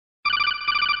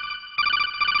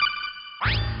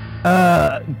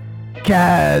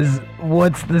Kaz,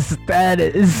 what's the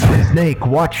status? Snake,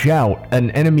 watch out.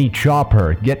 An enemy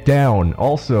chopper. Get down.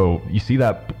 Also, you see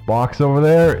that box over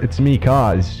there? It's me,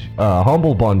 Kaz.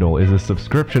 Humble Bundle is a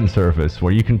subscription service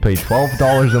where you can pay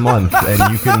 $12 a month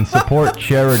and you can support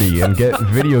charity and get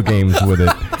video games with it.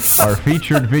 Our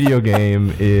featured video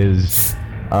game is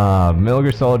Metal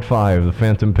Gear Solid 5, The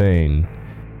Phantom Pain.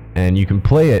 And you can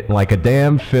play it like a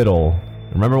damn fiddle.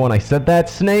 Remember when I said that,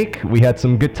 Snake? We had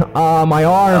some good time. My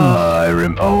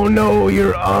arm! Oh no,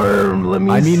 your arm!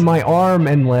 I mean my arm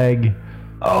and leg.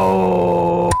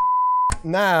 Oh!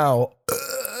 Now.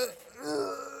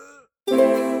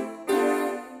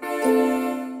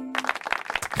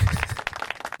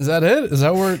 Is that it? Is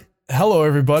that where... Hello,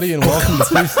 everybody, and welcome to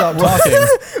Please Stop Talking.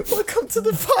 Welcome to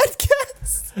the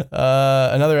podcast.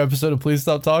 Another episode of Please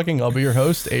Stop Talking. I'll be your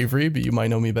host, Avery, but you might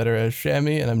know me better as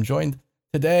Shammy, and I'm joined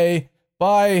today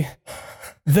by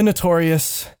the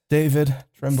notorious David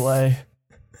Tremblay.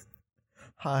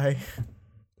 Hi.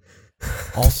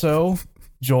 Also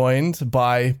joined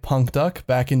by Punk Duck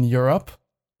back in Europe.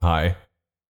 Hi.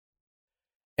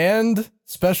 And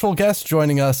special guest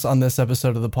joining us on this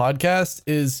episode of the podcast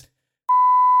is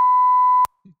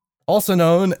also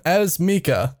known as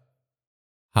Mika.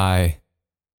 Hi.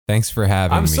 Thanks for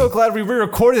having me. I'm so glad we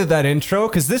re-recorded that intro,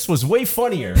 because this was way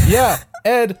funnier. Yeah,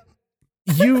 Ed,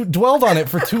 you dwelled on it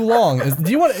for too long. Do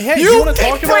you want to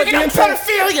talk about the intro?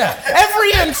 Pedophilia!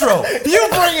 Every intro! You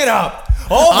bring it up!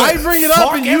 Oh, I bring it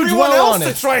up and you dwell on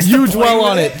it. You dwell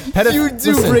on it. You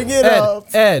do bring it up.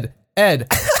 Ed.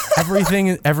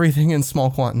 Everything in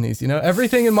small quantities, you know?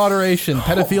 Everything in moderation.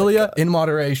 Pedophilia in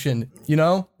moderation, you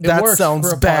know? That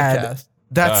sounds bad.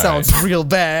 That sounds real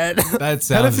bad. That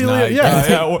sounds Pedophilia, nice.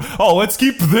 yeah. Oh, let's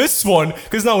keep this one,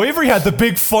 because now Avery had the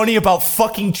big funny about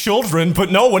fucking children,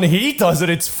 but no, when he does it,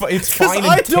 it's fine and tame.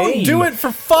 I don't do it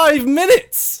for 5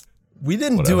 minutes. We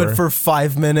didn't do it for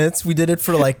 5 minutes. We did it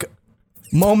for like...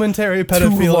 Momentary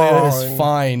pedophilia is long.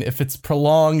 fine. If it's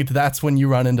prolonged, that's when you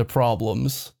run into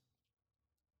problems.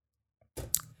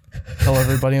 Hello,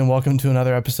 everybody, and welcome to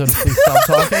another episode of Please Stop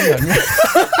Talking.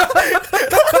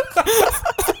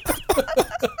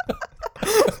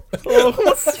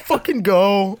 Let's fucking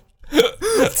go.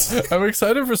 I'm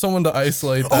excited for someone to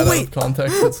isolate that out of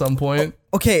context at some point.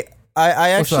 Okay, I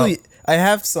actually... I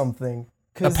have something.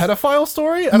 A pedophile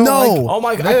story? I don't No. Oh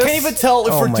my god, I can't even tell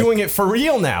if we're my- doing it for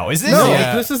real now. Is this No,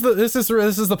 it? this is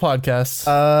the podcast.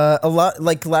 A lot,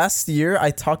 like last year, I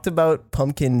talked about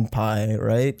pumpkin pie,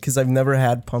 right? Because I've never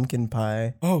had pumpkin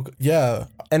pie. Oh yeah,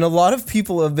 And a lot of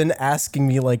people have been asking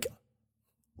me, like,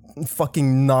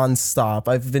 fucking nonstop.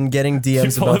 I've been getting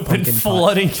DMs People about have been pumpkin pie.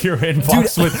 flooding your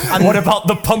inbox Dude, with, what about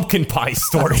the pumpkin pie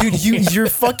story? Dude, you're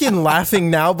fucking laughing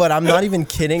now, but I'm not even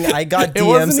kidding. I got it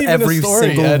wasn't DMs even every a story,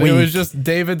 single Ed. week. It was just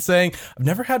David saying, "I've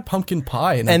never had pumpkin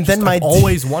pie," and And then I've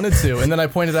always wanted to. And then I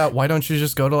pointed out, why don't you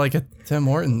just go to like a Tim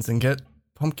Hortons and get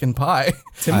pumpkin pie?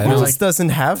 Tim I Hortons don't- doesn't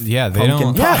have Yeah, they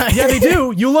pumpkin don't- pie. Yeah, they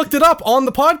do. You looked it up on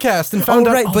the podcast and found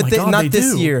out. right, oh but my God, not they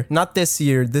this do. year. Not this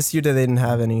year. This year they didn't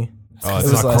have any. Oh, It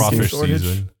it's was not last year. crawfish Shortage.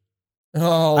 season.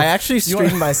 Oh, I actually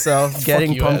streamed myself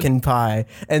getting you, Ed. pumpkin pie,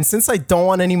 and since I don't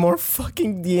want any more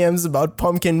fucking DMs about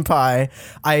pumpkin pie,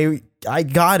 I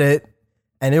got it,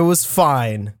 and it was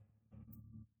fine.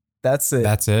 That's it.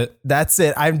 That's it. That's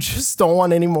it. I just don't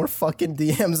want any more fucking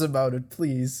DMs about it,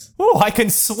 please. Oh, I can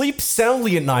sleep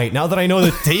soundly at night now that I know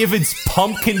that David's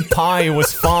pumpkin pie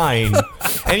was fine.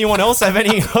 Anyone else have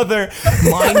any other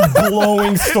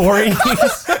mind-blowing stories?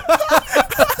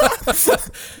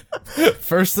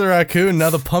 First the raccoon, now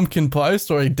the pumpkin pie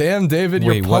story. Damn, David,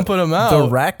 Wait, you're what? pumping them out. The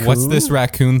raccoon. What's this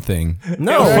raccoon thing?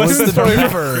 No, Raccoon what's the story.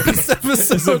 beaver? This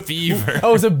episode. It's a beaver.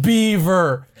 Oh, it's a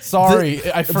beaver. Sorry,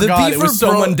 I forgot. It beaver was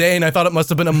so bro- mundane. I thought it must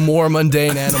have been a more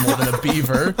mundane animal than a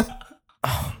beaver.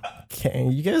 Okay,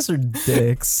 you guys are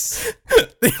dicks.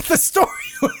 The story.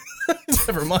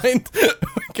 Never mind.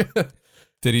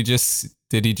 Did he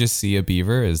just see a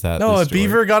beaver? Is that No, the a story?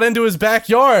 beaver got into his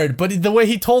backyard, but the way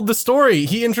he told the story,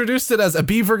 he introduced it as a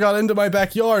beaver got into my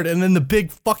backyard, and then the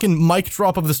big fucking mic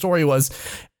drop of the story was,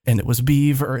 and it was a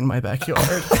beaver in my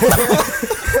backyard.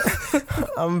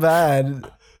 I'm bad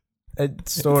at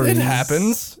stories. It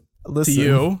happens Listen. to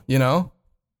you, you know?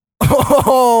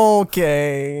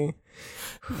 Okay.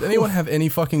 Does anyone have any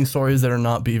fucking stories that are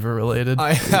not beaver related?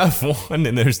 I have one,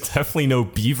 and there's definitely no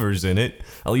beavers in it.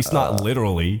 At least not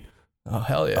literally. Oh,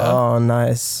 hell yeah. Oh,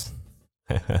 nice.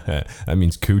 That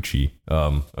means coochie.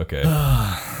 Okay.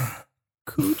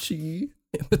 Coochie.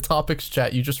 In the topics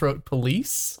chat, you just wrote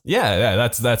police? Yeah,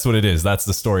 that's what it is. That's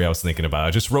the story I was thinking about.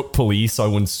 I just wrote police so I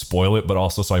wouldn't spoil it, but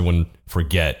also so I wouldn't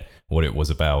forget what it was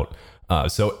about.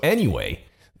 So anyway,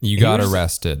 You got here's-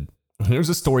 arrested. There's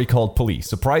a story called Police.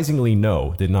 Surprisingly,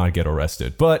 no, did not get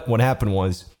arrested. But what happened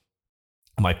was,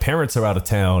 my parents are out of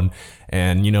town,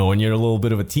 and when you're a little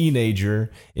bit of a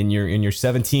teenager in your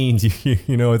 17s,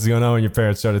 you know what's going on when your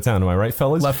parents are out of town. Am I right,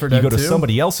 fellas? Left 4 You Dead go to 2?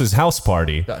 somebody else's house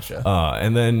party. Gotcha.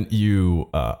 And then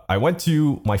I went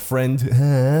to my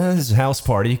friend's house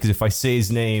party, because if I say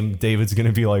his name, David's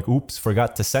gonna be like, "Oops,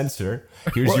 forgot to censor.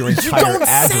 Here's your entire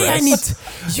address." Say I need to.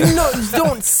 You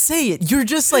don't say it. You're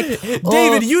just like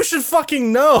David, you should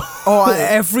fucking know.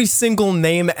 every single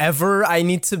name ever. I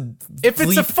need to. If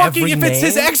it's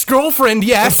his ex-girlfriend,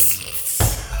 yes.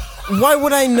 Why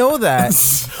would I know that?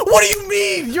 What do you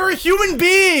mean? You're a human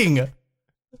being.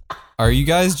 Are you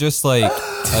guys just like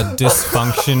a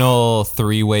dysfunctional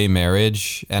 3-way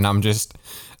marriage? And I'm just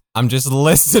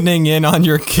listening in on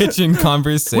your kitchen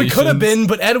conversation. We could have been,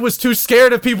 but Ed was too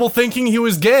scared of people thinking he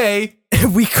was gay.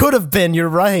 We could have been. You're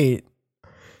right.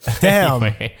 Damn.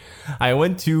 Anyway, I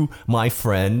went to my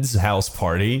friend's house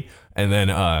party, and then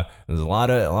there's a lot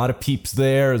of peeps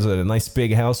there. There's a nice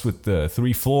big house with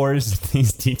 3 floors.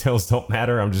 These details don't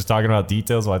matter. I'm just talking about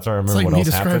details, so I try to remember It's like what me else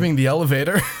describing happened. the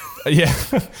elevator. Yeah.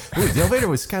 Ooh, the elevator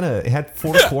was it had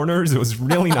 4 corners. It was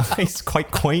really nice,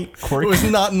 quite quaint, quirky. It was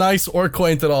not nice or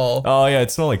quaint at all. Oh yeah, it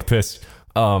smelled like piss.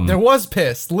 There was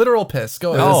piss, literal piss.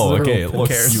 Go ahead. Oh, Literal- okay. Who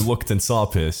cares? You looked and saw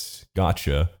piss.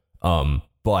 Gotcha.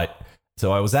 But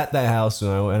so I was at that house,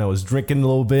 and I was drinking a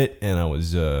little bit, and I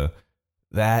was and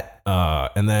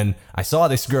then I saw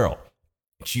this girl.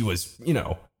 She was,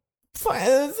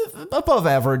 above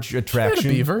average attraction.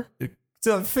 Had a beaver.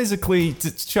 So physically,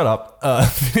 shut up.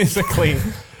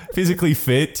 Physically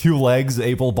fit, 2 legs,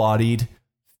 able-bodied,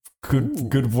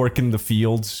 good work in the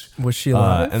fields. Was she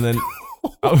alive? And then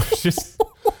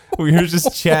we were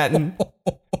just chatting.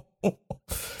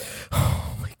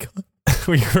 Oh my god.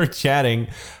 We were chatting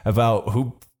about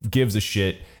who gives a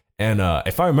shit. And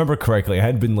if I remember correctly, I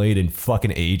hadn't been laid in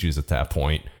fucking ages at that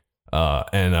point.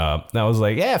 And I was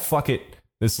like, yeah, fuck it.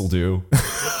 This'll do.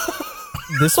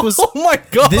 This was. Oh my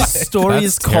god. This story That's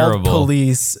is called terrible.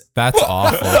 Police. That's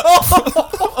awful.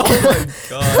 Oh my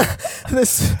god.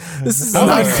 This is How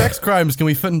many not. sex crimes can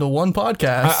we fit into one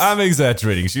podcast? I'm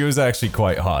exaggerating. She was actually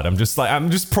quite hot. I'm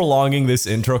just prolonging this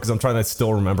intro because I'm trying to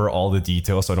still remember all the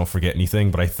details so I don't forget anything,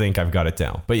 but I think I've got it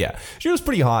down. But yeah, she was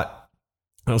pretty hot.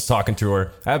 I was talking to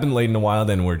her. I haven't been late in a while.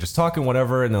 Then we're just talking,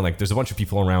 whatever. And then there's a bunch of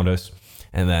people around us.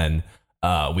 And then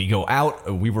we go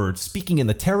out. We were speaking in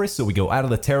the terrace, so we go out of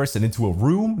the terrace and into a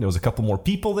room. There was a couple more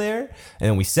people there. And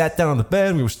then we sat down on the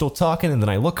bed. We were still talking. And then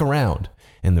I look around,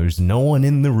 and there's no one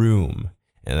in the room.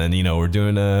 And then we're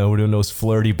doing those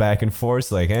flirty back and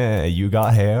forth, like, you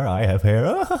got hair, I have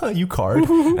hair, you card.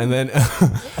 And then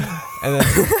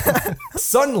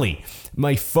suddenly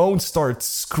my phone starts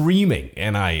screaming,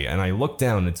 and I look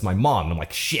down, and it's my mom, and I'm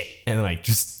like, shit, and then I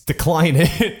just decline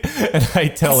it, and I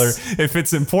tell her if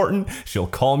it's important, she'll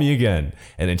call me again.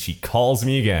 And then she calls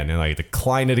me again, and I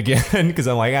decline it again because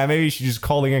I'm like, maybe she just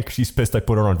called again because she's pissed I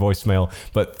put her on voicemail.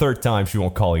 But 3rd time she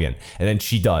won't call again, and then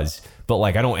she does. But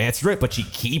I don't answer it, but she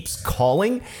keeps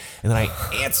calling, and then I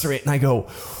answer it, and I go,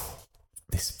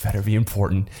 this better be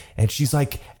important. And she's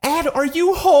like, Ed, are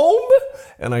you home?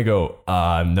 And I go,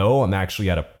 no, I'm actually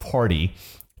at a party,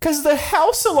 because the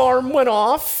house alarm went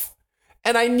off,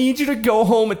 and I need you to go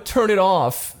home and turn it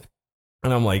off.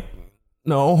 And I'm like,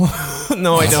 no,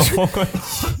 no, I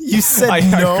don't. You said I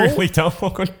no. really don't.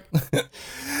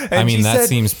 I mean, she that said,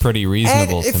 seems pretty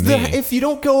reasonable Ed, to me. if you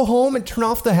don't go home and turn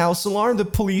off the house alarm, the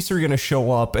police are going to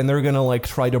show up, and they're going to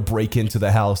try to break into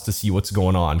the house to see what's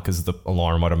going on, because the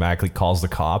alarm automatically calls the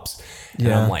cops. And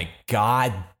Yeah. I'm like,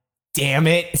 God damn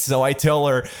it. So I tell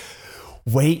her,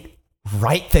 wait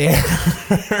right there.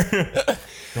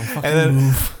 And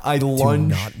then I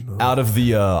lunge out of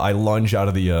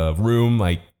the room.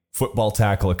 I football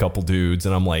tackle a couple dudes,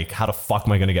 and I'm like, how the fuck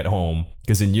am I gonna get home?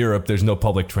 Because in Europe, there's no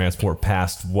public transport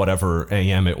past whatever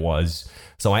AM it was.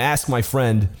 So I asked my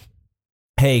friend,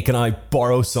 hey, can I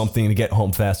borrow something to get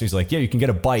home faster? He's like, yeah, you can get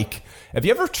a bike. Have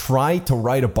you ever tried to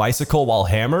ride a bicycle while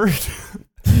hammered?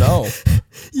 No.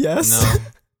 Yes. No.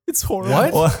 It's horrible.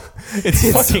 What? Well,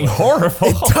 it's fucking horrible.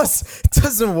 It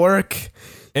doesn't work.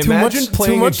 Imagine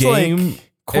playing a game.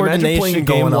 Coordination Imagine playing a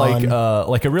game going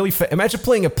like a really. Imagine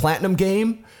playing a platinum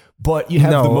game, but you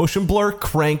have the motion blur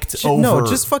cranked over. No,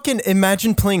 just fucking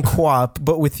imagine playing co-op,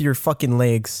 but with your fucking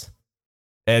legs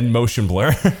and motion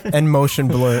blur. and motion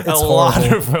blur. It's a horrible.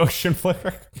 lot of motion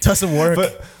blur. It doesn't work.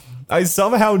 But I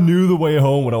somehow knew the way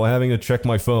home when I was having to check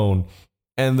my phone.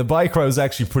 And the bike ride was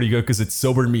actually pretty good because it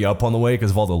sobered me up on the way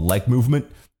because of all the leg movement.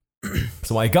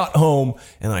 So I got home,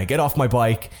 and I get off my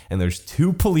bike, and there's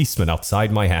 2 policemen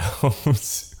outside my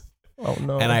house. Oh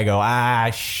no. And I go,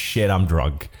 shit, I'm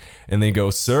drunk. And they go,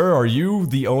 sir, are you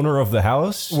the owner of the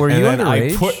house? Were and you then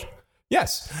underage?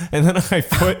 Yes. And then I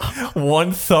put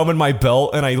one thumb in my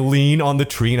belt and I lean on the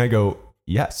tree and I go,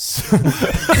 yes.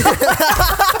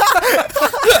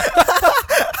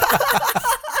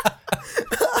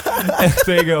 And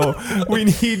they go,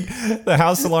 the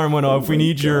house alarm went off. We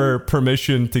need your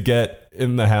permission to get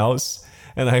in the house.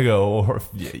 And I go,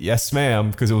 yes,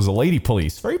 ma'am, because it was a lady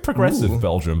police. Very progressive,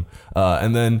 Belgium.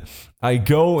 And then I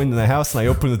go into the house and I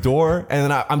open the door.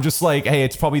 And then I'm just like, hey,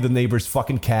 it's probably the neighbor's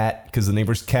fucking cat, because the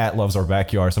neighbor's cat loves our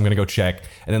backyard. So I'm going to go check.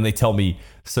 And then they tell me,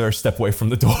 sir, step away from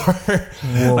the door.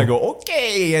 I go,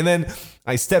 okay. And then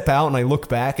I step out and I look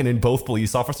back, and then both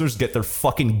police officers get their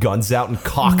fucking guns out and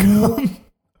cock them.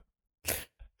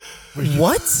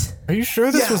 What? Are you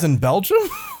sure this was in Belgium?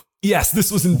 Yes, this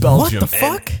was in Belgium. What the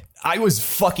fuck? And I was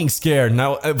fucking scared.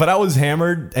 Now, but I was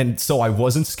hammered, and so I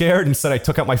wasn't scared. Instead, I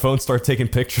took out my phone, started taking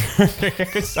pictures.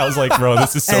 I was like, bro,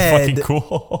 this is so fucking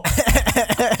cool.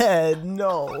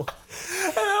 No.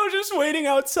 And I was just waiting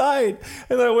outside.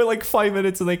 And then I wait like 5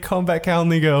 minutes, and they come back out,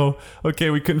 and they go, okay,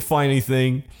 we couldn't find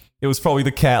anything. It was probably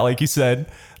the cat, like you said.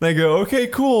 And I go, okay,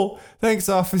 cool. Thanks,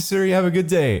 officer. You have a good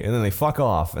day. And then they fuck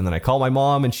off. And then I call my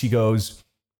mom, and she goes,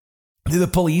 did the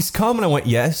police come? And I went,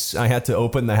 yes. I had to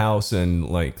open the house and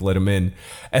like let them in.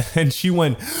 And then she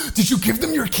went, did you give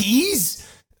them your keys?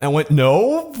 I went,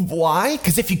 no. Why?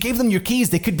 Because if you gave them your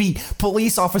keys, they could be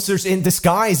police officers in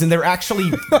disguise, and they're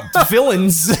actually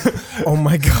villains. Oh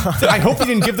my god. I hope you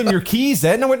didn't give them your keys,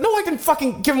 Ed. And I went, no, I didn't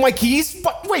fucking give them my keys.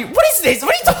 But wait, what is this?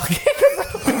 What are you talking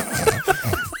about?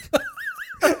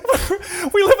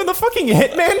 We live in the fucking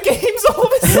Hitman games all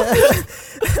of a sudden.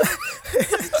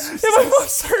 And my mom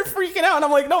started freaking out, and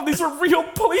I'm like, no, these are real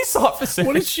police officers.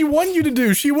 What did she want you to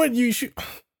do?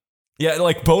 Yeah,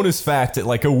 like bonus fact,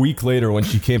 like a week later when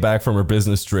she came back from her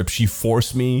business trip, she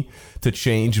forced me to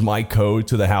change my code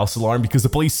to the house alarm because the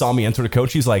police saw me enter the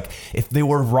code. She's like, if they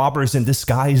were robbers in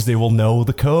disguise, they will know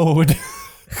the code.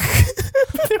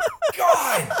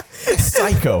 God,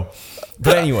 psycho.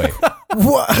 But anyway.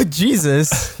 What?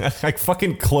 Jesus. I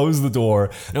fucking closed the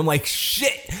door, and I'm like,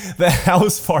 shit, the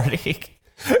house party.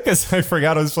 Because I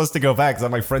forgot I was supposed to go back because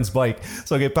I'm my friend's bike.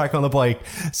 So I get back on the bike,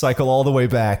 cycle all the way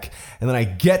back, and then I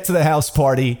get to the house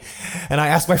party, and I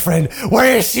ask my friend,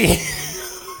 where is she?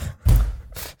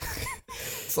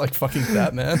 It's like fucking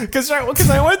Batman. Because I went to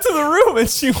the room, and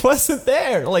she wasn't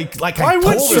there. Like I Why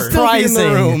would told she her. still be in the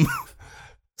Surprising. room?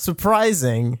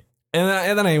 Surprising.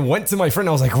 And then I went to my friend,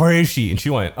 and I was like, where is she? And she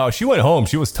went home.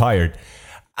 She was tired.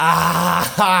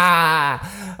 I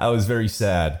was very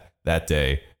sad that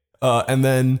day. And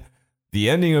then the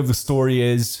ending of the story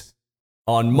is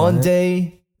on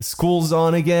Monday, school's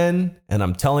on again, and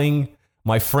I'm telling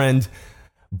my friend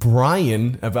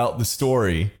Brian about the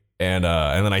story, and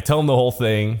then I tell him the whole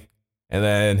thing, and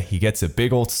then he gets a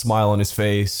big old smile on his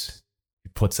face, he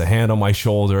puts a hand on my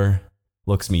shoulder,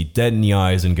 looks me dead in the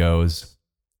eyes, and goes,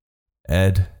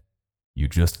 Ed, you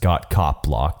just got cop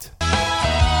blocked.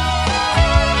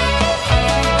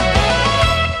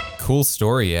 Cool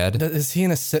story, Ed. Is he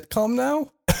in a sitcom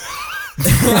now?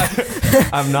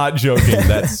 I'm not joking.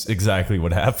 That's exactly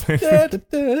what happened. That's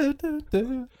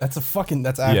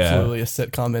absolutely a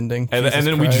sitcom ending. And Jesus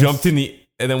then Christ.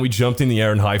 we jumped in the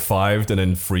air and high fived, and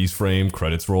then freeze frame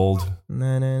credits rolled.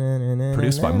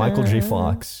 Produced by Michael J.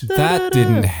 Fox. That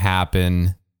didn't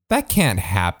happen. That can't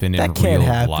happen in That can't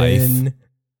real life. happen.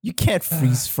 You can't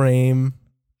freeze frame.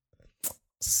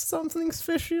 Something's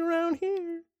fishy around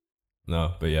here.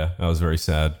 No, but yeah, I was very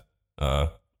sad.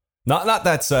 Not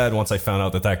that sad once I found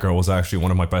out that girl was actually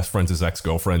one of my best friends'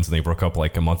 ex-girlfriends, and they broke up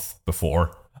like a month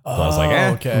before. So I was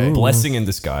like, okay. Blessing in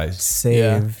disguise.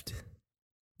 Saved.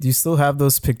 Do you still have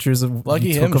those pictures of Lucky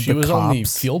you took him, of she the was on the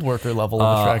cops? field worker level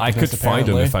of I attractiveness, could find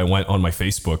them apparently. if I went on my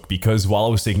Facebook, because while I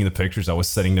was taking the pictures, I was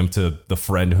sending them to the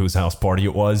friend whose house party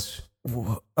it was.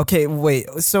 Okay, wait.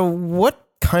 So what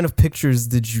kind of pictures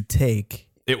did you take?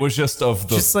 It was just of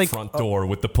the Just like- front door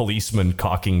with the policemen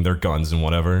cocking their guns and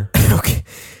whatever. Okay.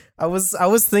 I was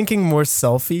thinking more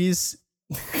selfies,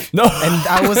 No, and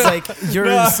I was like, you're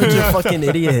such a fucking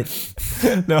idiot.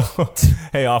 no.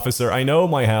 Hey, officer, I know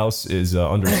my house is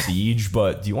under siege,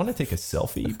 but do you want to take a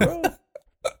selfie, bro?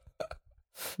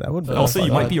 That would be Also,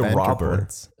 you fun. might be a Banter robber.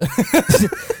 points.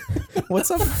 What's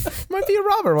up? Might be a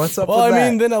robber. What's up Well, with I that?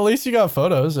 mean, then at least you got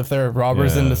photos if they're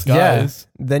robbers in Yeah. disguise.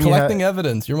 Yeah. Then you Collecting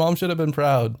evidence. Your mom should have been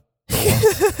proud. All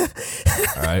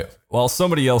right. Well,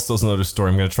 somebody else does another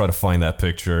story. I'm going to try to find that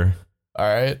picture. All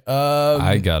right.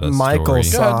 I got a Michael story.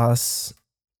 Sauce.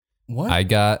 What? I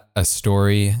got a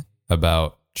story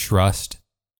about trust,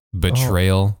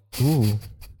 betrayal, Ooh.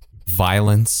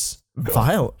 violence,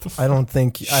 Vile. I don't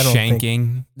think.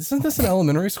 Shanking. Isn't this an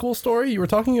elementary school story? You were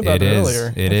talking about it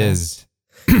earlier. It is.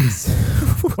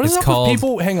 What is It's up called- with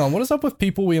people? Hang on. What is up with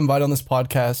people we invite on this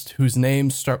podcast whose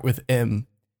names start with M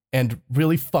and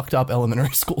really fucked up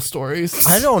elementary school stories?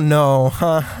 I don't know.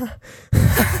 Huh?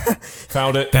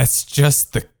 Found it. That's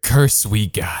just the curse we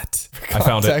got. I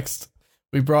found it. Context.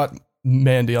 We brought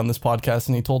Mandy on this podcast,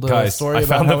 and he told a Guys, story I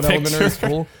about found how in the elementary picture.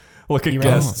 school Look at he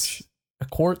guests. ran a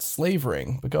court slave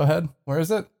ring. But go ahead. Where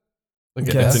is it? Look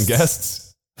at Guests. It's in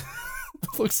guests.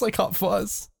 Looks like Hot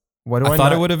Fuzz. What do I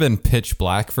thought it would have been pitch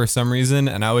black for some reason,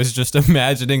 and I was just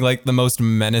imagining like the most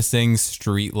menacing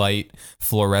street light,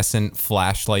 fluorescent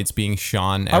flashlights being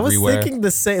shone I was everywhere. thinking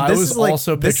the same. I This was is like,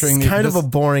 also this picturing is kind this- of a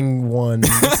boring one.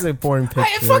 This is a boring picture.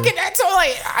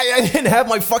 I didn't have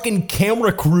my fucking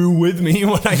camera crew with me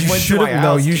when I went to Should my have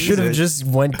house. you should have Jesus. just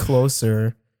went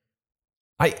closer.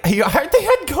 I heard they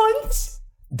had guns.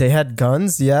 They had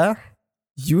guns, yeah.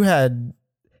 You had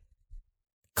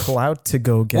clout to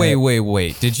go get.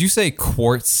 Wait. Did you say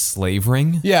quartz slave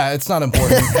ring? Yeah, it's not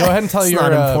important. Go ahead and tell It's your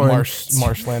not important.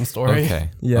 marshland story. Okay.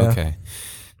 Yeah. Okay.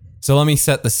 So let me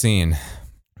set the scene.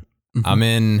 Mm-hmm. I'm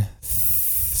in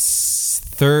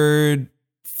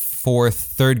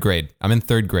third grade. I'm in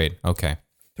third grade. Okay.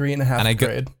 3.5 And I go-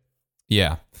 grade.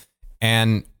 Yeah.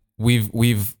 And we've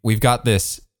got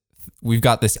this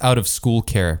out of school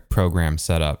care program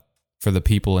set up for the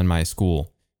people in my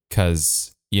school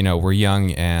cuz we're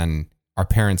young and our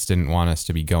parents didn't want us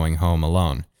to be going home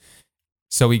alone.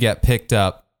 So we get picked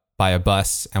up by a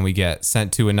bus and we get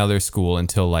sent to another school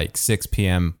until like 6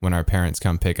 p.m. when our parents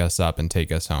come pick us up and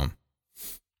take us home.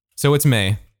 So it's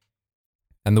May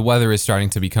and the weather is starting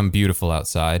to become beautiful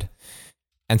outside.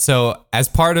 And so as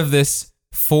part of this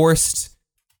forced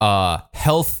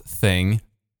health thing,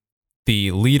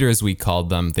 the leaders, we called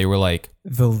them, they were like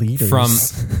The leaders.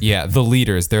 the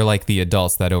leaders. They're like the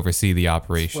adults that oversee the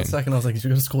operation. 1 second, I was like, did you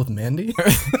go to school with Mandy?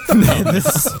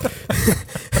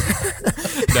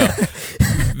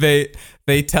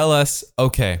 They tell us,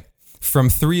 okay, from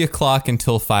 3 o'clock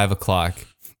until 5 o'clock,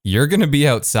 you're going to be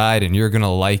outside and you're going to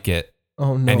like it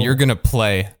Oh no. and you're going to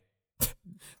play.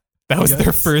 That was their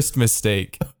Yes. first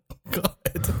mistake. God.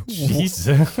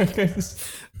 Jesus.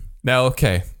 Now,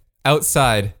 okay,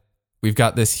 outside, we've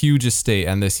got this huge estate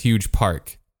and this huge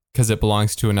park because it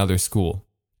belongs to another school.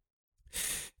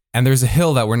 And there's a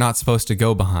hill that we're not supposed to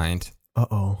go behind.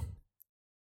 Uh-oh.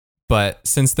 But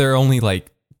since there are only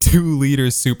like 2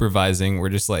 leaders supervising, we're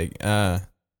just like,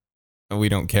 we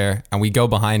don't care. And we go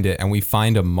behind it and we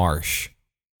find a marsh.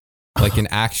 Like an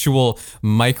actual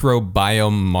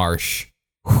microbiome marsh.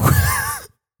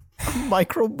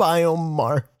 Microbiome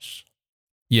marsh.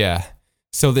 Yeah.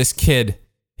 So this kid,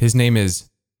 his name is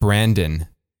Brandon.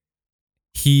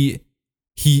 He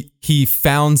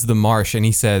founds the marsh and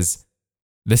he says,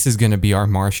 "This is going to be our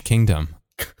marsh kingdom."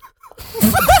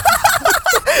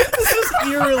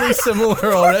 Eerily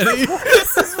similar already.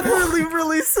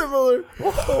 Really similar.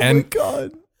 Oh my And-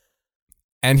 god.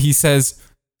 And he says,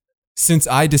 "Since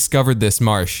I discovered this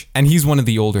marsh," and he's one of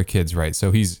the older kids, right?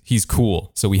 So he's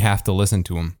cool. So we have to listen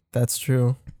to him. That's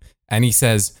true. And he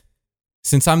says,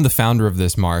 "Since I'm the founder of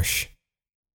this marsh,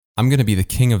 I'm going to be the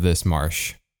king of this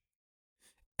marsh.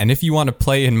 And if you want to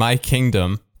play in my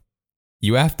kingdom,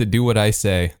 you have to do what I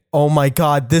say." Oh my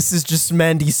god, this is just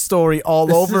Mandy's story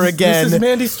all over again. This is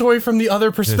Mandy's story from the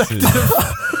other perspective.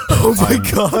 Oh my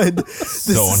god. This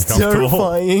so is uncomfortable.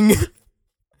 terrifying.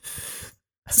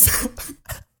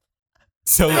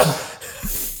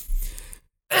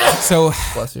 So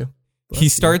Bless you. he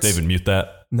starts David, mute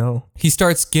that. No. he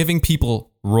starts giving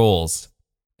people roles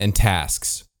and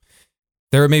tasks.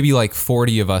 There are maybe like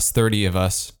 40 of us, 30 of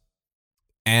us,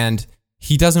 and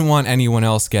he doesn't want anyone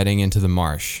else getting into the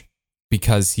marsh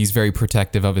because he's very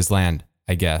protective of his land,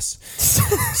 I guess.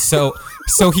 So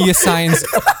he assigns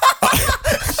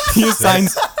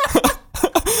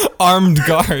armed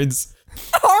guards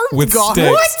with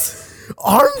sticks.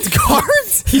 Armed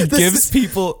guards? He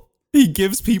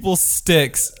gives people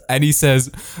sticks and he says,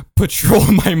 "Patrol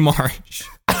my marsh."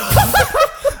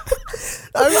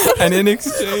 And in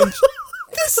exchange,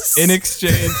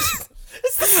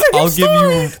 I'll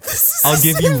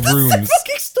give you rooms.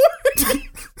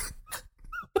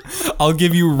 I'll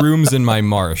give you rooms in my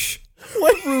marsh.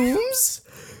 What rooms?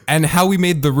 And how we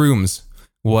made the rooms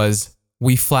was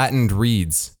we flattened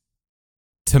reeds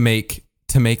to make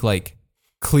like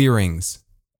clearings,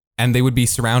 and they would be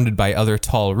surrounded by other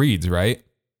tall reeds, right?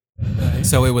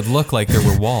 So it would look like there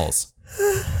were walls.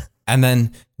 And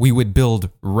then we would build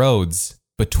roads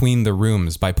between the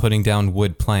rooms by putting down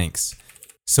wood planks.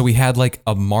 So we had like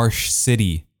a marsh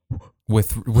city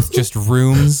with just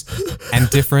rooms and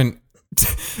different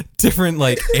different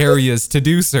like areas to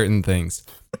do certain things.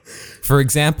 For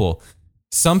example,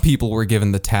 some people were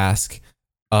given the task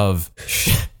of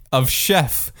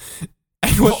chef.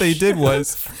 And what they did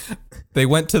was they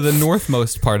went to the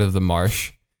northmost part of the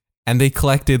marsh and they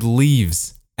collected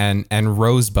leaves and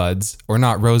rosebuds, or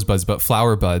not rosebuds, but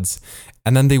flower buds.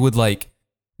 And then they would like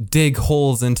dig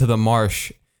holes into the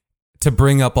marsh to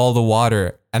bring up all the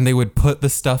water, and they would put the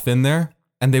stuff in there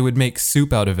and they would make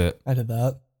soup out of it. I did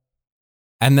that.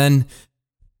 And then,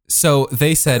 so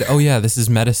they said, oh yeah, this is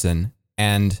medicine.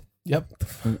 And Yep.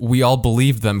 we all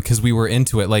believed them because we were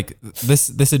into it. Like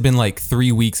this had been like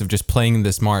 3 weeks of just playing in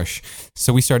this marsh.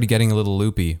 So we started getting a little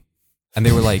loopy, and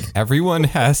they were like, everyone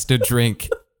has to drink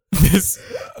this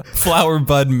flower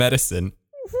bud medicine.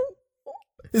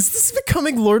 Is this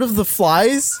becoming Lord of the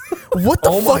Flies? What the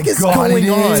Oh my fuck is God, going it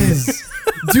on? is.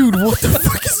 Dude, what the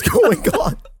fuck is going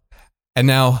on? And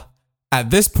now, at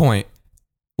this point,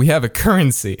 we have a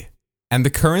currency. And the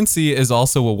currency is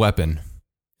also a weapon.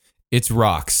 It's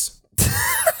rocks.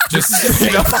 Just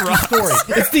straight up rocks.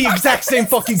 Story. It's the exact same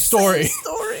fucking story.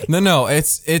 No,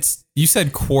 it's you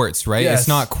said quartz, right? Yes. It's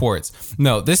not quartz.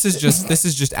 No, this is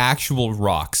just actual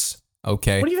rocks.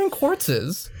 Okay. What do you think quartz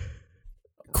is?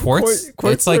 Quartz?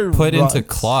 Quartz It's like are put into rocks.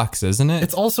 clocks, isn't it?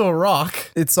 It's also a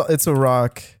rock. It's a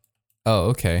rock. Oh,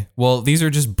 okay. Well, these are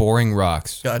just boring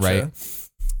rocks, Gotcha. right?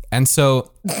 And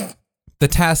so the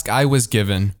task I was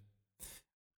given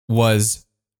was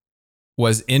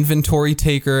inventory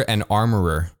taker and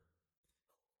armorer.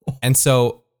 And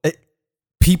so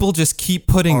people just keep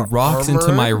putting rocks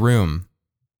into my room.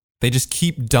 They just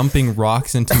keep dumping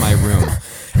rocks into my room.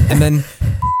 And then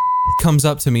comes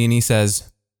up to me and he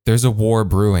says, "There's a war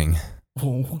brewing.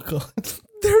 Oh god.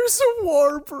 There's a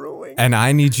war brewing. And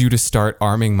I need you to start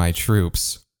arming my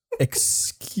troops."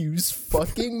 Excuse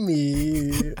fucking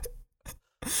me.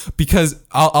 Because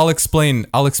I'll explain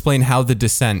how the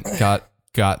descent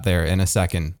got there in a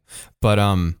second. But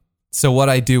so what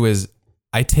I do is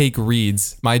I take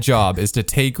reeds. My job is to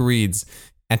take reeds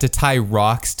and to tie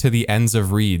rocks to the ends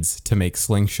of reeds to make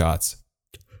slingshots.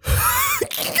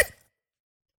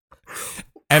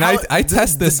 And I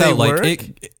test this did they out like work?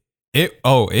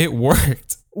 it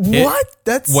worked. What?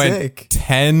 That's Went sick.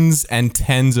 tens and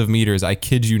tens of meters. I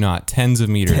kid you not, tens of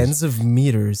meters. Tens of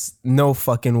meters. No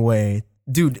fucking way.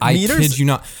 Dude, I meters? kid you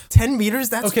not. 10 meters?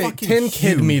 That's Okay, fucking 10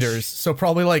 kid huge. meters, so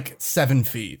probably like 7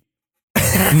 feet.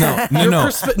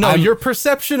 No. Your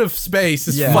perception of space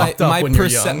is Yeah. fucked up when you're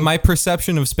young. My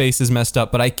perception of space is messed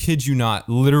up, but I kid you not,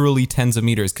 literally tens of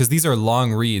meters, because these are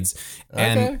long reeds,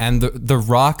 Okay. and the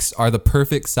rocks are the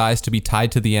perfect size to be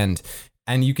tied to the end,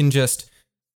 and you can just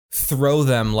throw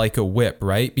them like a whip,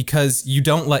 right? Because you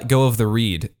don't let go of the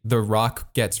reed, the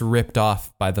rock gets ripped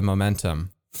off by the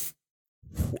momentum,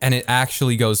 and it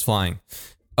actually goes flying.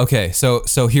 Okay, so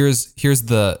here's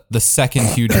the second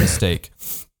huge mistake.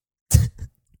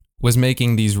 Was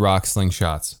making these rock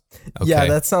slingshots. Okay. Yeah,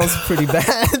 that sounds pretty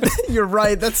bad. You're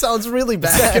right. That sounds really The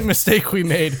second bad. mistake we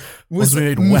made was we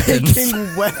made weapons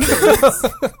Making weapons.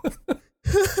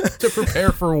 to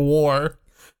prepare for war.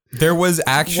 There was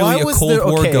actually Why a was Cold there-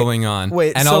 War okay, going on.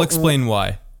 wait, and so I'll explain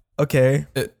why. Okay.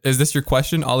 Is this your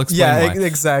question? I'll explain Yeah, why.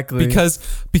 exactly.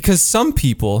 Because some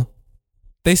people,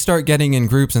 they start getting in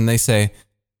groups and they say,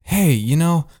 "Hey, you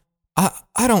know,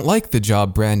 I don't like the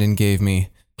job Brandon gave me.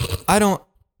 I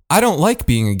don't like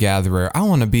being a gatherer. I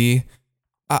want to be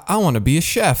a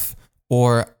chef,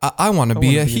 or I want to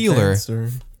be a healer.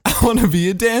 I want to be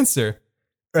a dancer."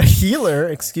 A healer?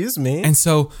 Excuse me. And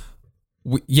so,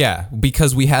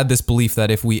 because we had this belief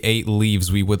that if we ate leaves,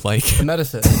 we would like. The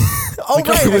medicine. Oh,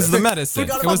 right. It was the medicine.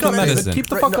 Forgot It was about the that. medicine. Keep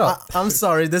the Right, fuck no, up. I'm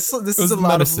sorry. This was is a the lot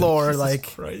medicine. of lore. Jesus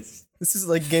Like this is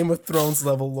like Game of Thrones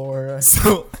level lore.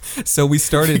 So we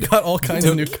started. Got all kinds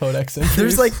of new codex entries.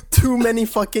 There's like too many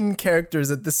fucking characters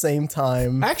at the same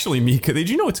time. Actually, Mika, did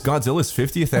you know it's Godzilla's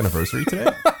 50th anniversary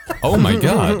today? Oh my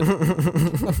god.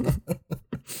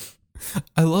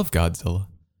 I love Godzilla.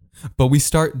 But we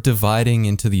start dividing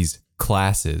into these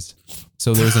classes.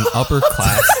 So there's an upper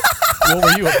class. What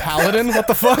were you, a paladin? What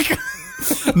the fuck?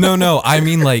 No. I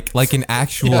mean like an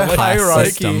actual Yeah, like class hierarchy,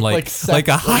 system, like sect-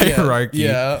 a hierarchy.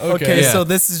 Yeah, okay. Okay, Yeah. so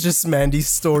this is just Mandy's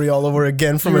story all over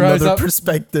again from You rise another up-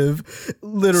 perspective.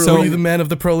 Literally. So- Were you the man of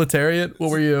the proletariat? What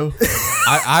were you?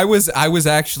 I was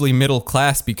actually middle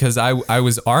class because I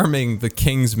was arming the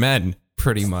king's men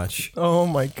pretty much. Oh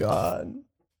my god.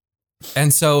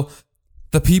 And so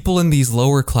the people in these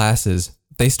lower classes,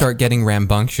 they start getting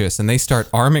rambunctious and they start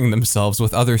arming themselves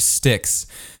with other sticks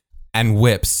and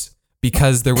whips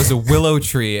because there was a willow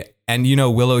tree, and you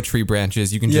know willow tree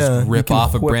branches, you can Yeah, just you rip can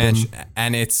off a whip branch 'em.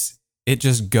 and it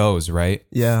just goes, right?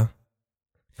 Yeah.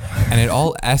 And it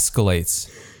all escalates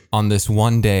on this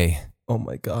one day. Oh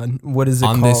my god. What is it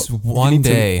On called? this one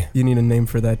day. You need a name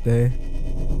for that day.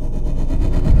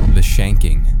 The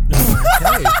Shanking.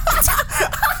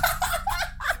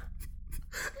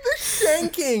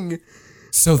 Shanking!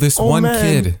 So this Oh, one man.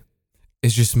 kid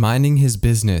is just minding his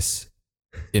business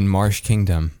in Marsh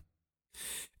Kingdom.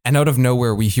 And out of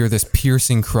nowhere, we hear this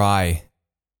piercing cry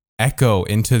echo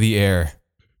into the air.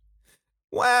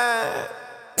 Wah!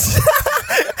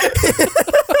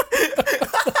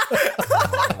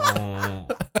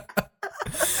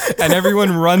 And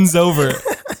everyone runs over.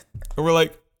 And we're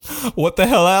like, what the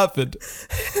hell happened?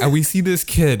 And we see this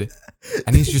kid,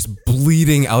 and he's just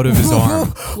bleeding out of his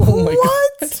arm. Oh my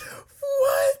god.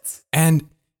 What? And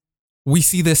we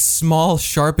see this small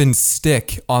sharpened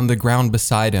stick on the ground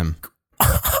beside him.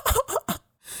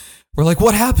 We're like,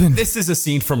 what happened? This is a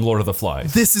scene from Lord of the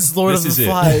Flies. This is Lord This of the is it.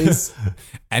 Flies.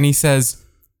 And he says,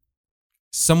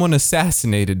 someone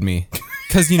assassinated me.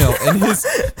 Because, you know,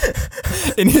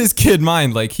 in his kid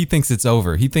mind, like, he thinks it's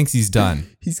over. He thinks he's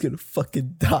done. He's gonna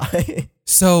fucking die.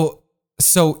 So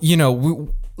you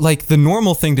know, like, the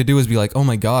normal thing to do is be like, oh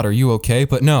my God, are you okay?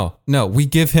 But no, we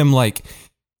give him, like,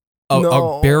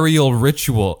 No. a burial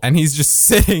ritual. And he's just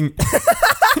sitting.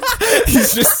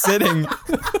 He's just sitting.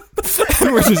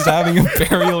 And we're just having a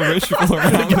burial ritual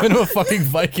around Give him. him a fucking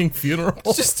Viking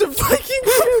funeral. Just a Viking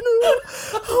funeral.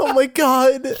 Oh my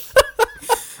god.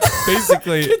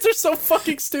 Basically, Kids are so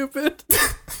fucking stupid.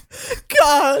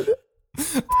 God.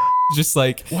 just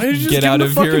like, Why did you just get give out him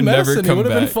of the here fucking and never medicine? He come would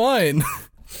have been back. fine.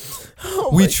 Oh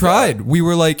We my tried. We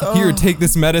were like, here, take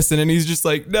this medicine. And he's just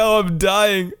like, no, I'm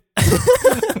dying.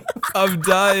 I'm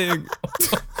dying.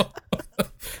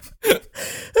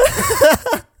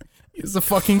 He's the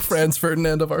fucking Franz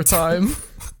Ferdinand of our time.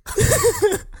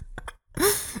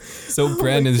 So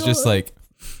Brandon's just like,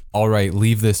 all right,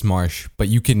 leave this marsh, but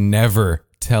you can never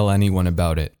tell anyone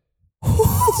about it.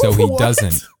 So he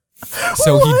doesn't.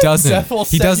 So he doesn't. Zeph will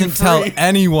He set you doesn't tell free.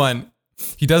 anyone.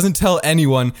 He doesn't tell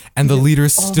anyone, and the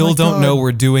leaders still my don't God. know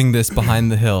we're doing this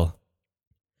behind the hill.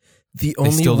 The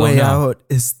only still don't way know. out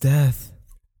is death.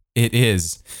 It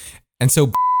is. And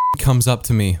so comes up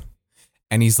to me,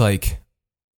 and he's like,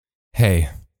 hey,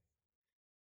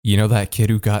 you know that kid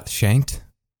who got shanked?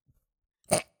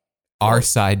 Our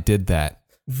side did that.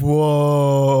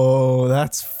 Whoa,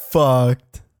 that's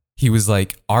fucked. He was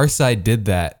like, our side did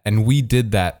that, and we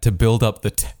did that to build up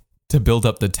the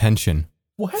tension.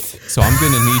 What? So I'm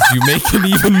gonna need you making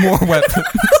even more weapons.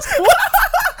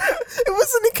 It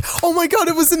was oh my god,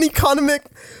 it was an economic.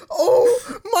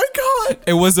 Oh my god.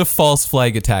 It was a false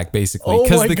flag attack, basically, Oh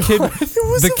because my the God. kid,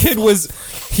 was the a kid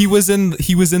was he was in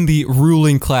the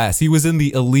ruling class. He was in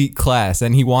the elite class,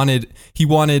 and he wanted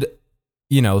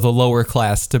you know, the lower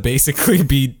class to basically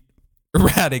be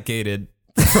eradicated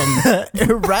from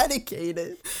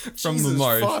Eradicated from the Jesus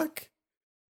marsh. Fuck.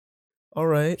 All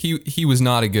right. He was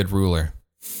not a good ruler.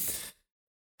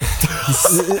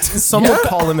 Some would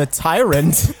call him a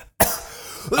tyrant.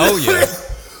 Oh yeah,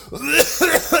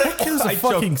 He was a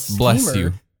fucking bless schemer.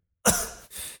 you.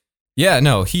 Yeah,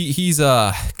 no, he's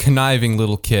a conniving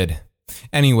little kid.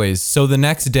 Anyways, so the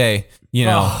next day, you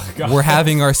know, we're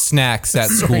having our snacks at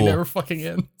Story school. never fucking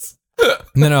ends.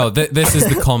 No, this is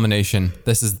the culmination.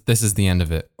 This is the end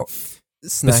of it.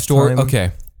 Snack The story. time.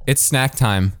 Okay, it's snack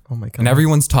time, Oh my god. and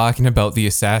everyone's talking about the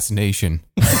assassination.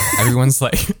 Everyone's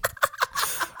like,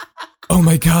 "Oh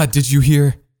my god, did you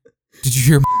hear? Did you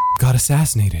hear? Got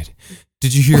assassinated?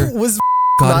 Did you hear? was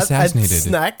Got not assassinated?" at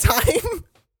snack time.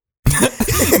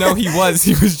 No, he was.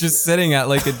 He was just sitting at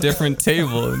like a different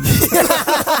table. And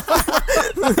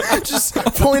Just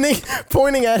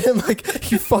pointing at him like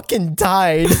he fucking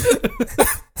died.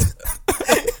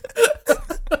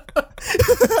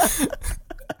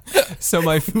 so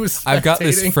was I've got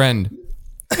this spectating. friend,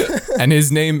 and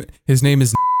his name is,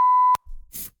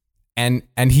 and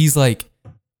he's like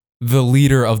the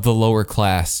leader of the lower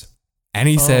class, and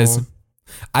he says,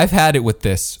 "I've had it with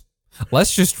this.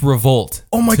 Let's just revolt."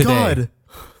 Oh my today." god.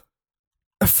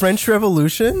 A French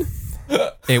Revolution?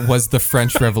 It was the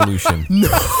French Revolution.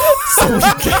 So we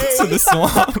get to the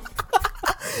swamp,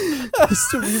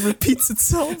 History repeats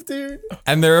itself, dude.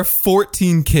 and there are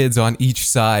 14 kids on each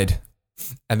side,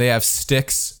 and they have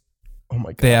sticks, Oh my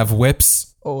god. they have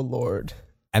whips, Oh lord.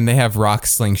 and they have rock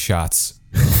slingshots.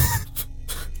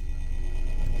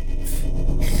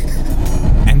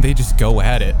 And they just go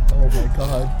at it. Oh my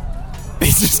god. They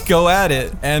just go at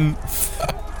it, and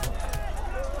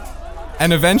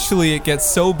eventually it gets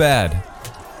so bad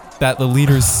that the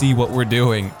leaders see what we're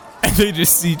doing, and they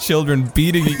just see children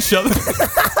beating each other.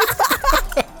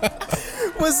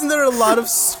 Wasn't there a lot of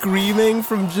screaming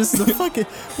from just the fucking?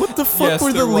 What the fuck Yes,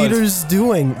 were the there was. leaders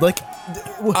doing? Like,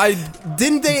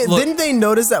 didn't they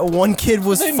notice that one kid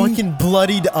was fucking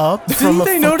bloodied up from a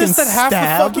Didn't they notice that fucking half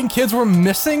stab? the fucking kids were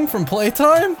missing from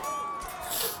playtime?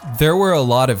 There were a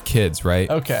lot of kids, right?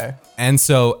 Okay. And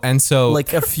so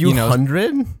like a few you know,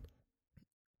 hundred?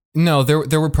 No,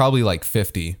 there were probably like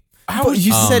 50. But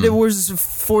you said it was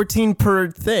 14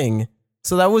 per thing.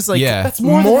 So that was like Yeah. that's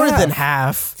That's more, than than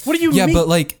half. What do you Yeah, mean? but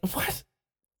like What?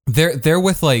 they're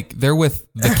with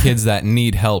the kids that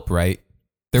need help, right?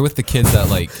 They're with the kids that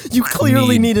like You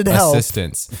clearly need needed help.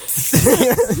 assistance.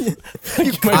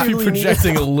 You might be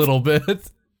projecting a little bit.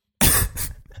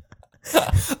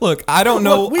 Look, I don't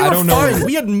know. Look, we I were don't fine. know.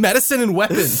 We had medicine and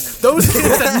weapons. Those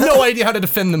kids had no idea how to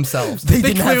defend themselves. They They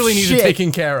didn't have clearly needed shit.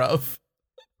 taken care of.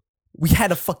 We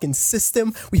had a fucking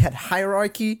system. We had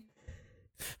hierarchy.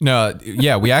 No,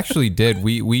 yeah, we actually did.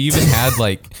 We even had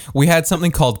we had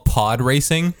something called pod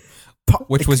racing,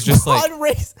 which was just pod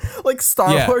race, like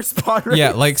Star Yeah. Wars pod race.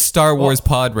 yeah, like Star Wars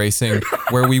pod racing,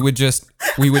 where we would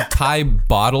tie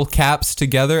bottle caps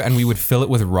together and we would fill it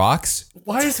with rocks,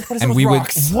 What is and with we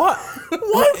rocks? What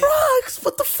rocks?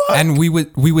 What the fuck? and we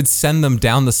would send them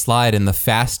down the slide, and the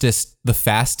fastest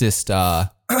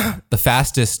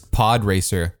pod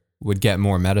racer would get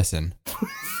more medicine.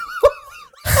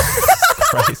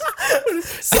 Christ.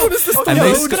 so does this And thing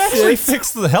this could actually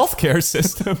fix the healthcare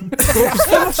system. Just a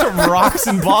bunch of rocks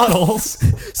and bottles.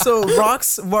 So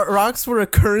rocks were a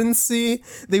currency.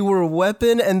 They were a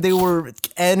weapon, and they were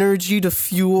energy to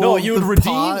fuel. No, you would the redeem.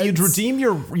 pods. You'd redeem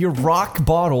your rock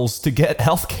bottles to get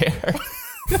healthcare.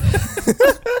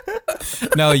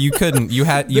 No, you couldn't. You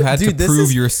had Dude, to this prove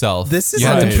is- yourself. This is you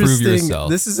had an to prove interesting. yourself.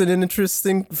 This is an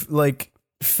interesting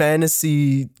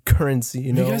fantasy currency.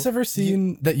 You know. You guys ever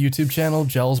seen that YouTube channel,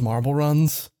 Gels Marble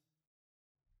Runs?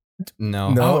 no.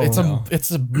 No. Oh,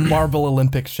 it's a Marble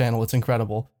Olympics channel. It's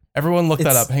incredible. Everyone look that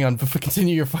It's- up. Hang on,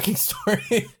 continue your fucking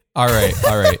story. All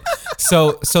right.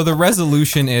 So the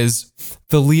resolution is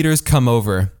the leaders come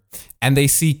over and they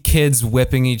see kids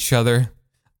whipping each other.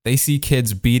 They see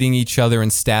kids beating each other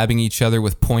and stabbing each other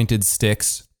with pointed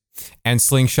sticks and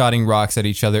slingshotting rocks at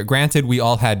each other. Granted, we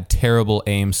all had terrible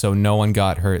aim, so no one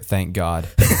got hurt, thank God.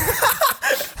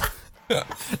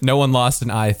 No one lost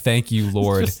an eye, thank you,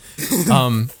 Lord.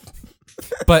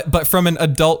 But from an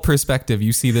adult perspective,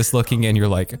 you see this looking and you're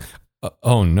like,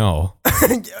 oh no.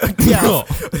 Yeah.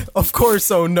 Of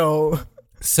course. Oh no.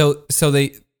 So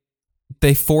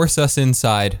they force us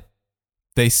inside.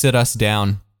 They sit us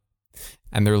down,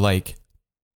 and they're like,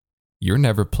 "You're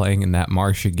never playing in that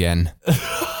marsh again."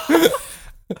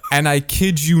 And I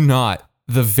kid you not,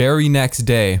 the very next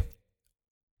day,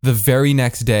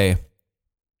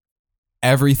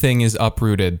 everything is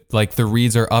uprooted. Like the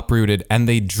reeds are uprooted, and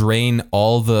they drain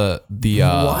all the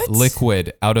What?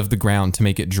 liquid out of the ground to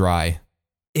make it dry.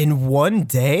 In one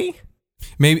day.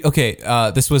 Maybe okay.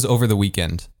 This was over the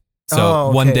weekend, so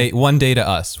Oh, okay. one day to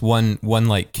us, one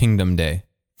like kingdom day.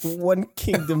 One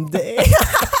kingdom day.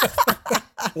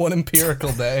 One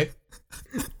empirical day.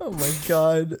 Oh my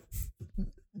god.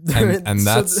 And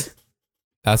So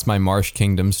that's my Marsh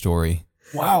Kingdom story.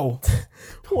 Wow.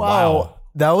 wow.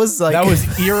 That was like That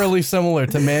was eerily similar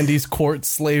to Mandy's court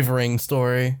slavering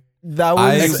story. that was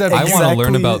I Except want to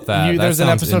learn exactly- about that. That There's an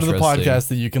sounds episode of the interesting. podcast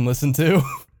that you can listen to.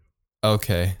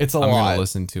 Okay, It's a I'm lot. gonna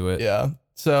listen to it. Yeah.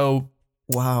 So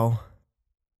Wow.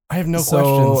 I have no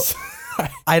So- questions.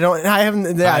 I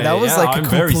haven't. Yeah, that was like I'm a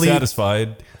very complete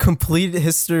satisfied.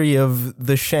 history of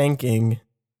the shanking.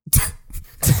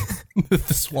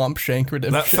 The Swamp Shank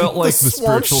Redemption. That felt like the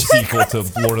swamp spiritual sequel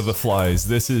to Lord of the Flies.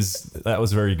 That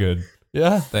was very good.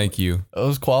 Yeah. Thank you. That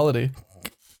was quality.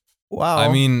 Wow.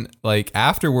 I mean, like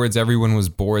afterwards, everyone was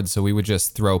bored, so we would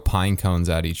just throw pine cones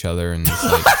at each other and just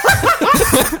like.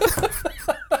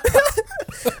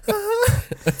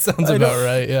 That sounds about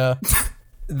right. Yeah.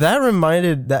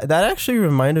 that actually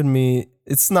reminded me.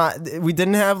 It's not. We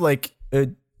didn't have like a.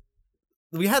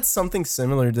 We had something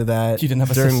similar to that. You didn't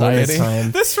have a during society?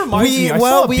 wintertime. This reminds me. I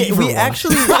saw a beaver we once.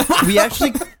 actually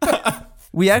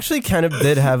kind of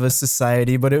did have a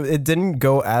society, but it didn't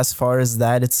go as far as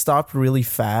that. It stopped really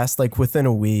fast, like within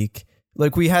a week.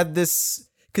 Like we had this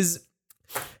because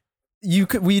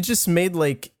we just made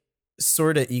like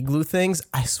sort of igloo things.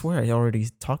 I swear I already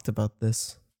talked about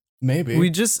this. Maybe. We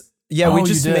just we Oh, you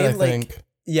just did, made I like think.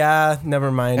 yeah,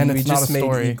 never mind. And we it's not just a made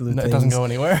story. igloo It things. doesn't go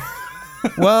anywhere.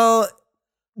 Well,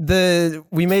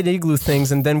 we made igloo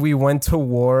things, and then we went to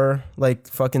war, like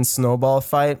fucking snowball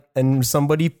fight, and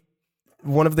somebody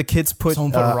one of the kids put,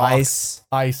 Someone put rocks. ice.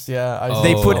 Ice, yeah. Ice.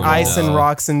 They put Oh, ice and no.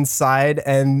 rocks inside,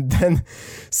 and then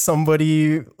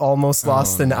somebody almost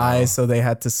lost an no. eye, so they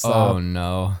had to stop. Oh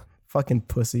no. Fucking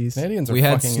pussies. Canadians are We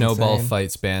had fucking snowball insane.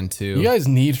 fights banned too. You guys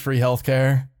need free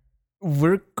healthcare.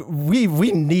 We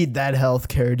need that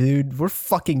healthcare, dude. We're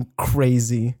fucking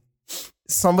crazy.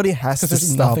 Somebody has to Because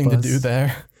there's stop nothing us. to do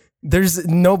there. There's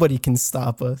nobody can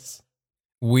stop us.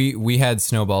 We had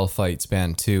snowball fights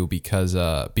banned too because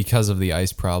of the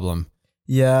ice problem.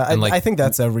 Yeah, And, like, I think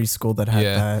that's every school that had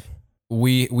yeah. that.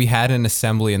 We had an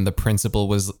assembly and the principal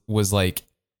was like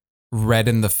red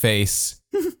in the face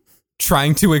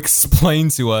trying to explain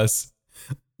to us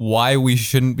why we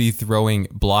shouldn't be throwing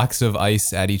blocks of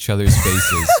ice at each other's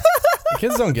faces. The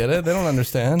kids don't get it. They don't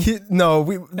understand. No,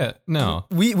 we No.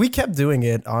 we kept doing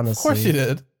it, honestly. Of course you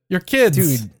did. You're kids.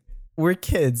 Dude, we're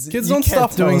kids. Kids You don't can't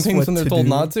stop tell doing us things what when they're to told do.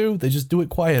 not to. They just do it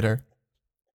quieter.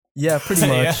 Yeah, pretty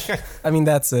much. I mean,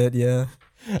 that's it, yeah.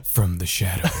 From the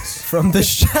shadows. From the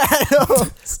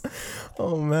shadows.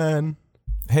 Oh, man.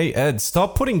 Hey Ed,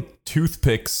 stop putting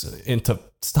toothpicks into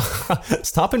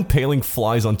stop impaling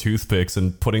flies on toothpicks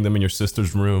and putting them in your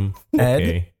sister's room.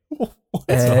 Ed? Okay.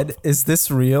 Ed, is this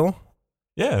real?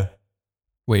 Yeah.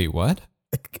 Wait, what?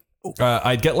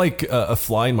 I'd get like a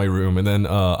fly in my room, and then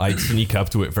I'd sneak up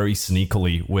to it very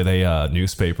sneakily with a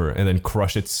newspaper, and then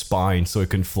crush its spine so it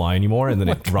couldn't fly anymore, and then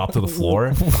it dropped to the floor.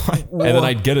 And then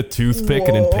I'd get a toothpick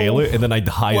and impale it, and then I'd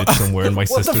hide it somewhere in my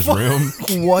sister's room.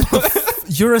 What the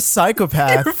You're a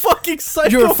psychopath. You're fucking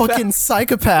psychopath. You're a fucking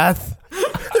psychopath.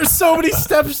 There's so many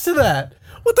steps to that.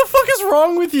 What the fuck is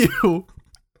wrong with you?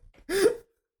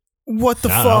 What the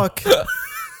I don't fuck?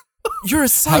 You're a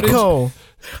psycho.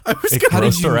 I was It gonna.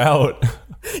 grossed her out.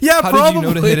 Yeah, How probably. did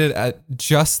you know to hit it at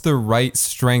just the right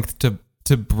strength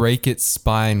to break its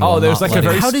spine? while Oh, there's not like a letting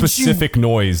very it- How did you- specific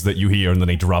noise that you hear, and then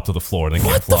they drop to the floor and they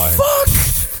can't fly.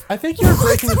 Fuck. I think you're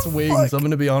breaking its wings. I'm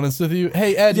gonna be honest with you.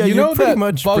 Hey Ed, Yeah, you you're know pretty that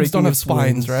much bugs don't breaking have its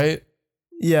spines, wings. right?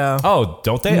 Yeah. Oh,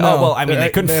 don't they? No, Oh, well, I mean, they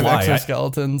couldn't have fly.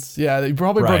 exoskeletons. Yeah, you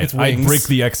probably broke Right. its wings. I'd break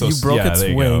the exos. You broke yeah, its there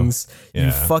you wings. Go. You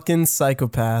Yeah. fucking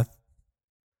psychopath.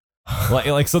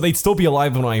 Like, so they'd still be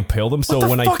alive when I impaled them. So the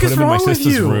when I fuck put is them in my wrong with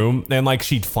sister's you? room, and like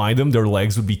she'd find them, their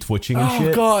legs would be twitching and Oh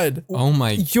shit. god. Oh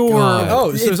my You're- god. Oh,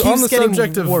 It so on keeps the getting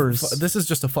subject of worse. this is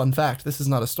just a fun fact. This is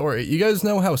not a story. You guys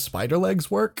know how spider legs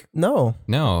work? No.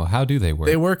 No, how do they work?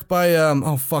 They work by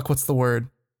oh fuck, what's the word?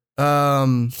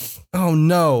 Oh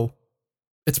no.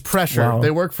 It's pressure. Wow.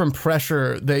 They work from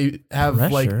pressure. They have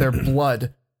like Pressure? their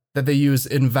blood that they use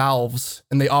in valves,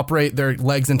 and they operate their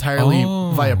legs entirely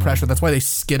Oh. via pressure. That's why they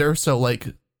skitter so like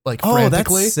Oh,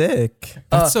 frantically. that's sick.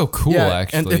 That's so cool, yeah,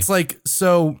 actually. And it's like,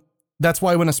 so that's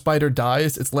why when a spider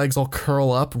dies, its legs all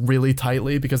curl up really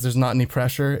tightly because there's not any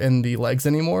pressure in the legs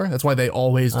anymore. That's why they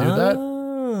always do that.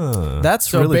 Ah. That's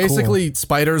So really basically, cool.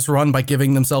 spiders run by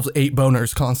giving themselves 8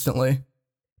 boners constantly.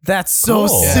 That's so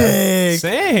Cool. sick.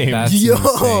 Same. That's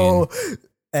Yo.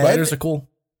 Ed? Spiders are cool.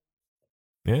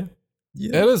 Yeah.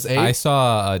 Yeah. It is 8. I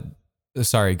saw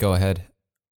sorry, go ahead.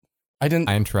 I didn't.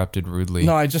 I interrupted rudely.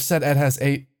 No, I just said Ed has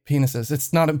 8 penises.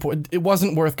 It's not important. It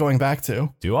wasn't worth going back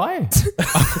to. Do I?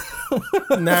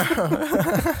 Nah.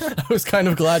 I was kind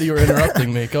of glad you were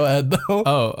interrupting me. Go ahead, though.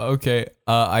 Oh, okay.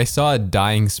 I saw a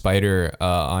dying spider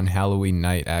on Halloween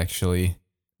night, actually.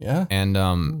 Yeah. And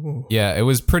yeah, it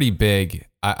was pretty big.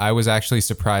 I was actually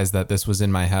surprised that this was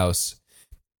in my house.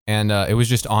 And it was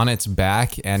just on its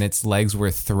back, and its legs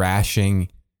were thrashing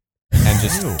and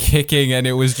just kicking, and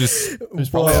it was just It was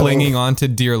probably clinging onto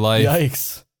dear life.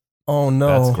 Yikes. Oh no.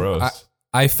 That's gross.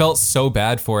 I felt so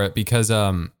bad for it because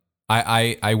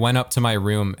I went up to my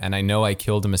room, and I know I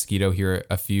killed a mosquito here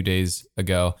a few days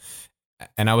ago,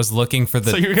 and I was looking for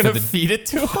the. so you're gonna for the, feed it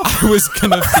to him? I was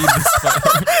gonna feed the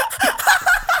spider.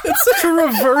 It's such a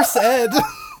reverse Ed.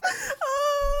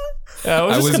 Yeah,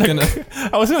 I was gonna.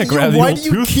 I was gonna grab the why old do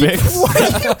you keep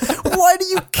toothpicks. why do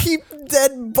you keep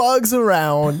dead bugs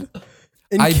around?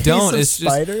 In I case don't, of it's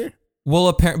just- spider? Well,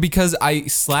 apparently because I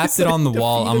slapped it on the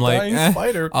wall. I'm like, dying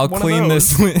spider, I'll one of clean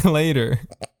those." this later.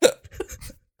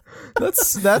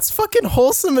 That's fucking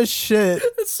wholesome as shit.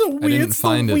 It's so weird. didn't It's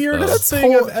find the it, weirdest though.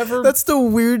 thing Whole- I've ever. That's the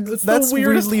weird. It's That's the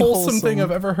weirdest weirdly wholesome thing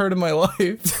I've ever heard in my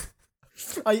life.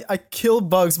 I kill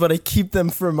bugs, but I keep them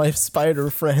for my spider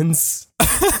friends.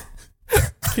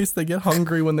 In case they get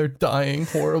hungry when they're dying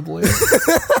horribly.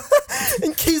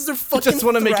 In case they're fucking Just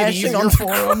want to make it thrashing easier on for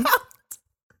them.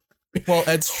 While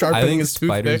Ed's I sharpening think his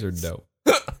spiders toothpicks. are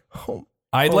dope.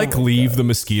 I'd like leave the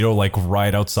mosquito like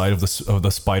right outside of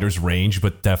the spider's range,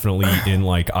 but definitely in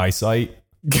like eyesight.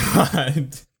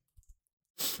 God,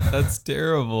 that's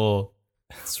terrible.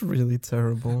 It's really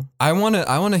terrible. I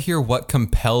wanna hear what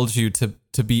compelled you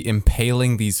to be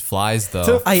impaling these flies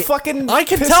though. I can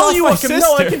tell you what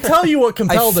I can tell you what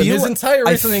compelled him. feel His like- entire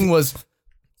I reasoning was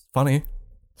funny.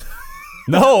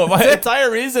 No, my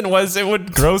entire reason was it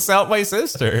would gross out my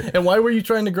sister. And why were you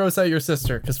trying to gross out your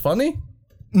sister? Because funny?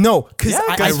 No, because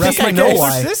I reckon I know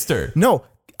why. Sister. No,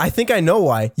 I think I know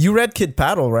why. You read Kid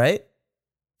Paddle, right?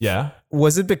 Yeah.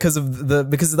 Was it because of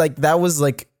because like that was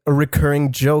like a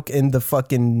recurring joke in the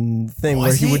fucking thing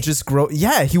where he would just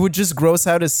he would just gross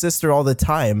out his sister all the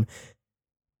time.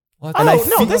 What? And I no,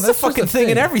 feel- this is a fucking thing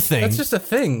and everything. That's just a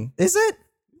thing. Is it?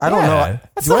 I don't know.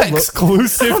 That's Do I not look-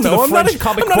 exclusive to the French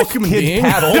comic book Kid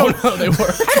Paddle. I don't know they were.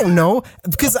 I don't know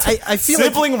because I feel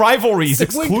like Sibling rivalries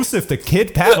exclusive to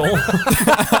Kid Paddle. no,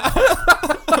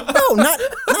 not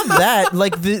that.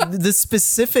 Like the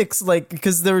specifics, like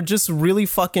because they're just really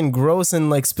fucking gross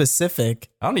and like specific.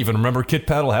 I don't even remember Kid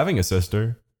Paddle having a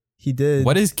sister. He did.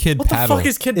 What is Kid What the Paddle? fuck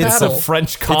is Kid It's Paddle? It's a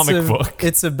French comic book.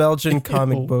 It's a Belgian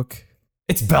comic book.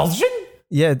 It's Belgian?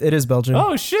 Yeah, it is Belgian.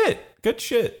 Oh shit. Good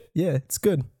shit. Yeah, it's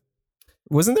good.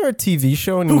 Wasn't there a TV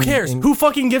show? Who cares? Who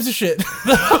fucking gives a shit?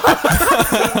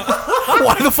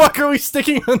 Why the fuck are we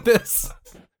sticking on this?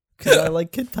 Because I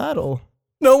like Kid Paddle.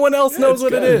 No one else knows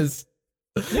what good. it is.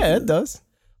 Yeah, it does.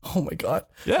 Oh my god.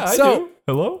 Yeah, I So- do.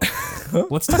 Hello?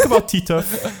 Let's talk about Tita.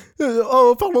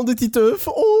 Oh, parlons de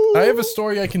Titeuf. Oh, I have a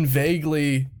story I can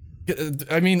vaguely.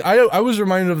 I mean, I was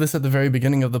reminded of this at the very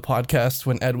beginning of the podcast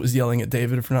when Ed was yelling at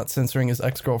David for not censoring his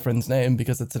ex-girlfriend's name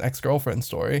because it's an ex-girlfriend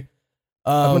story.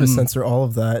 I'm gonna censor all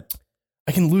of that.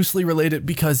 I can loosely relate it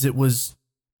because it was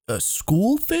a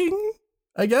school thing,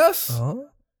 I guess. Huh?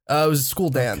 It was a school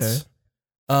dance.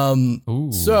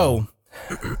 Ooh. So,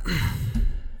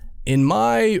 in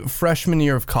my freshman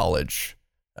year of college,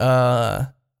 right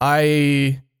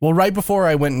before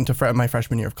I went into my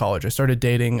freshman year of college, I started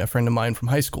dating a friend of mine from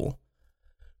high school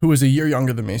who was a year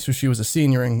younger than me. So she was a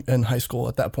senior in high school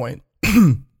at that point.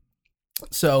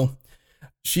 So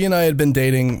she and I had been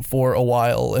dating for a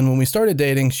while. And when we started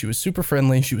dating, she was super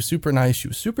friendly. She was super nice. She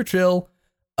was super chill.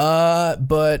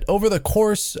 But over the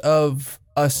course of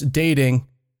us dating,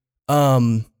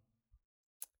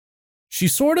 she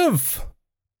sort of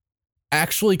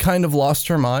actually kind of lost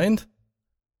her mind.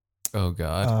 Oh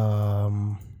god.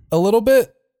 A little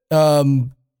bit.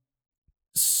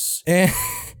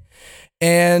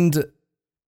 And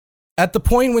at the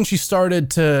point when she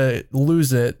started to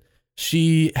lose it,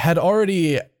 she had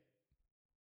already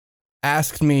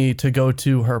asked me to go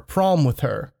to her prom with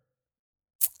her.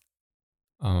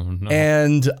 Oh no.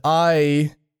 And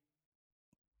I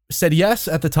said yes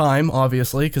at the time,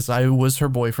 obviously, because I was her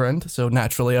boyfriend. So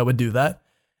naturally I would do that.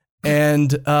 And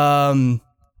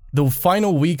the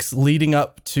final weeks leading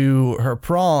up to her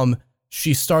prom,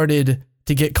 she started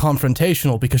to get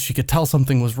confrontational because she could tell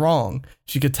something was wrong.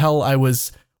 She could tell I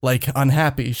was like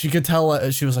unhappy. She could tell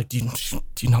she was like, do you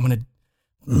not want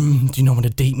to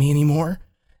date me anymore?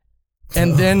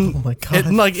 And then, oh my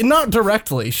God. Not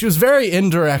directly. She was very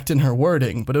indirect in her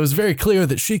wording, but it was very clear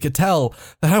that she could tell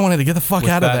that I wanted to get the fuck With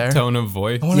out of that there. tone of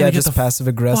voice. I wanted Yeah, to get just the passive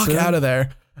aggressive. fuck out of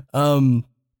there.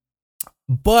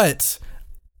 But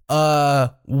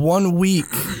 1 week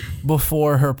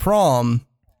before her prom,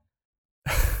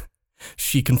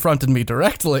 she confronted me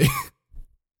directly.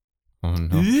 Oh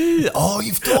no. Oh,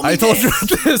 you've told me I told her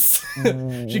this.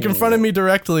 She confronted me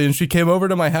directly and she came over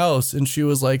to my house and she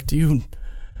was like, do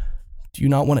you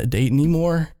not want to date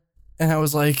anymore? And I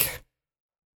was like,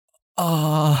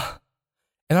 and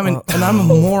I'm a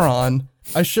moron.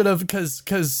 I should have,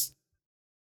 cause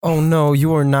Oh no, you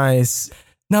were nice.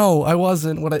 no, I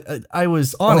wasn't. I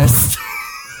was honest.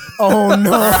 Oh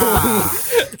no.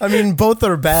 I mean, both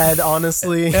are bad,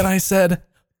 honestly. And I said,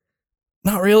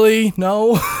 not really,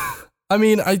 no. I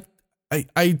mean,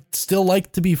 I still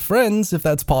like to be friends if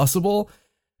that's possible.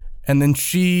 And then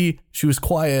she was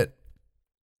quiet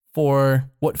for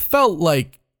what felt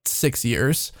like 6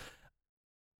 years.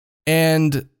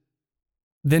 And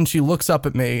then she looks up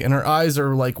at me and her eyes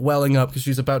are like welling up because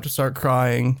she's about to start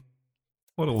crying.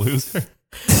 What a loser.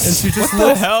 And she just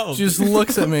hell? She just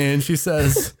looks at me and she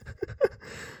says,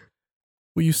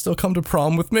 will you still come to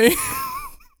prom with me?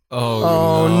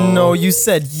 Oh no, you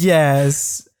said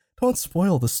yes. Don't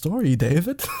spoil the story,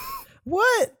 David.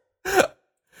 What?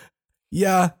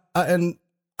 Yeah, and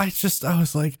I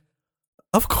was like,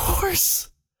 of course.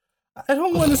 I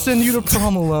don't want to send you to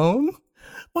prom alone.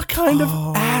 What kind of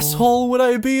asshole would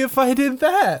I be if I did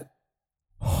that?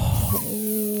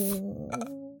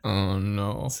 Oh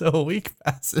no. So a week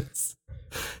passes.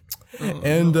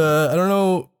 And I don't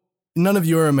know none of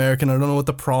you are American. I don't know what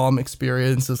the prom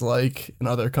experience is like in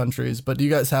other countries, but do you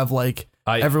guys have like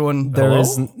everyone? There Hello?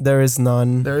 is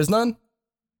none. There is none.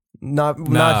 Not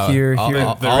No, here. all- Here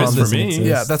all- there all is the- for me.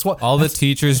 Yeah, that's what All the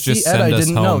teachers just See, Ed, I send us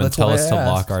didn't know. home and That's tell why us to I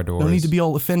lock asked. our doors. No need to be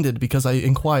all offended because I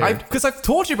inquired. Because I've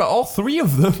told you about all 3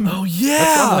 of them. oh That's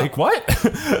yeah. why I'm like, what?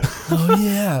 Oh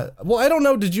yeah. Well, I don't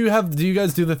know. Do you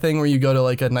guys do the thing where you go to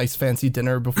like a nice fancy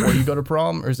dinner before you go to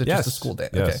prom, or is it just a Yes. school day?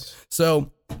 Yes. Okay.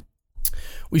 So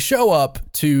we show up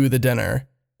to the dinner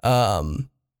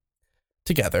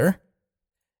together,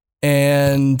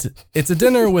 and it's a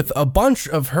dinner with a bunch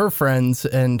of her friends,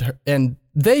 and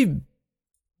they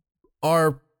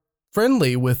are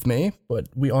friendly with me, but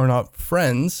we are not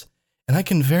friends. And I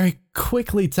can very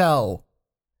quickly tell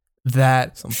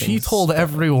that she Something's told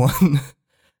everyone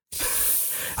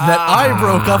that I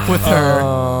broke up with her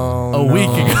a week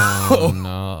ago. Oh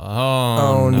no!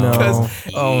 Oh no!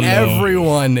 Because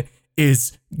everyone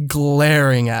is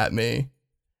glaring at me.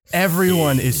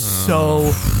 Everyone is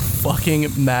so fucking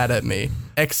mad at me.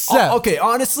 Except, Okay,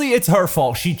 honestly, it's her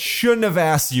fault. She shouldn't have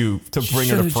asked you to bring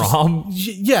her to should've just- prom.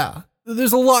 yeah,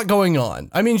 there's a lot going on.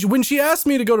 I mean, when she asked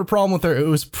me to go to prom with her, it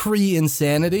was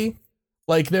pre-insanity.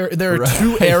 Like there are Right,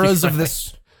 two eras of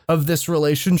this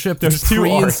relationship. There's 2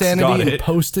 arcs, got pre-insanity and it.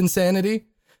 post-insanity.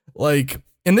 Like,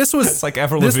 and this was It's like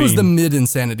Avril this was the Lavigne.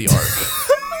 mid-insanity arc.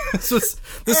 this was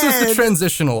the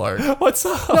transitional arc. What's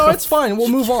up? No, it's fine. We'll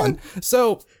move on.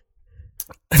 So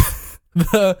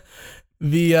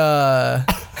the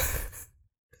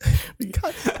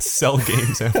Cell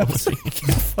games. Avril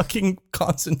Lavigne. fucking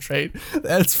concentrate.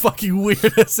 That's fucking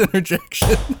weirdest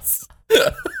interjections.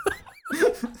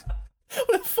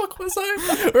 What the fuck was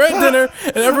I? We're at dinner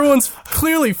and everyone's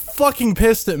clearly fucking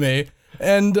pissed at me.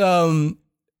 And and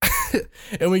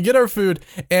we get our food,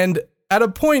 and at a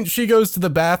point she goes to the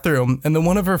bathroom, and then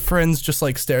one of her friends just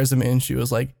like stares at me, and she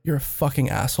was like, "You're a fucking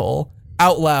asshole."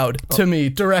 Out loud to me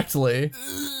directly.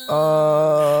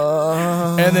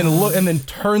 And then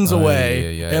turns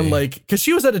away Ay, ay, ay. and like, cause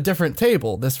she was at a different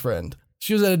table, this friend.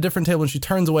 She was at a different table and she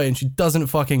turns away and she doesn't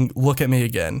fucking look at me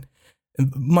again.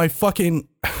 And my fucking,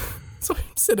 so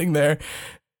I'm sitting there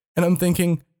and I'm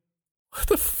thinking, what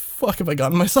the fuck have I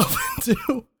gotten myself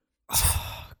into?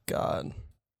 God.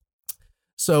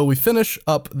 So we finish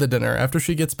up the dinner after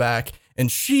she gets back,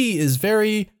 and she is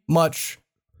very much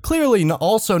clearly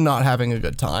also not having a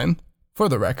good time, for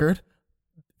the record.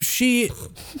 She,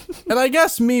 and I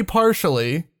guess me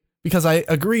partially, because I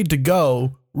agreed to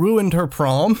go, ruined her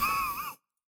prom.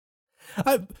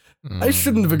 I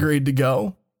shouldn't have agreed to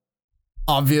go,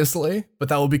 obviously, but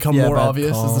that will become Yeah, more bad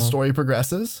obvious as the call. story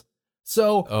progresses.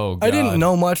 So Oh, I didn't God.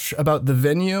 know much about the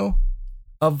venue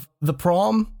of the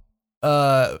prom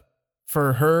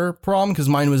for her prom, because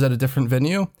mine was at a different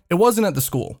venue. It wasn't at the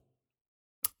school.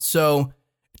 So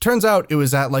it turns out it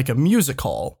was at like a music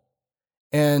hall.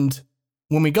 And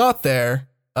when we got there,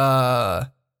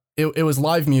 it was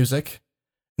live music,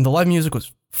 and the live music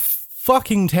was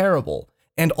fucking terrible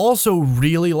and also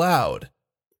really loud.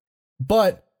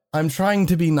 But I'm trying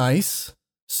to be nice,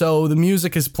 so the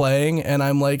music is playing, and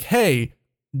I'm like, "Hey,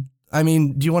 I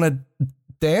mean, do you want to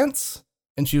dance?"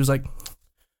 And she was like,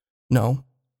 "No."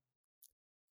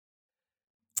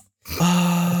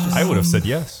 I would have said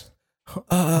yes.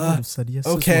 I would have said yes.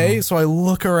 as Okay, well. so I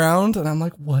look around and I'm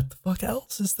like, what the fuck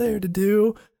else is there to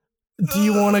do? Do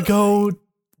you want to go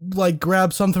like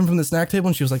grab something from the snack table?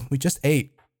 And she was like, we just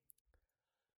ate.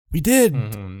 We did.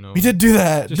 Oh, no. We did do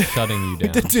that. Just shutting you we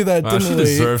down. did do that, Wow, didn't she we?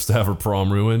 deserves to have her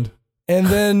prom ruined. And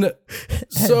then,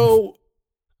 so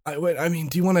I went, I mean,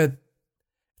 do you want to,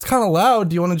 it's kind of loud.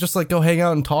 Do you want to just like go hang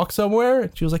out and talk somewhere?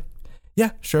 And she was like,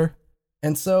 yeah, sure.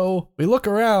 And so we look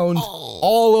around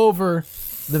all over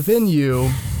the venue.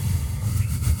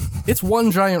 It's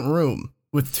one giant room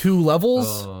with 2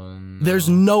 levels. Oh, no. There's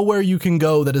nowhere you can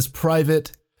go that is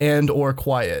private and or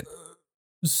quiet.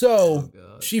 So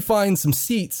she finds some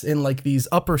seats in like these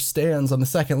upper stands on the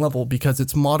 2nd level because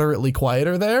it's moderately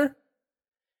quieter there.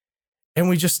 And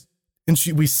we just, and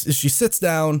she sits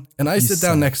down, and I sit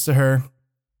down next to her,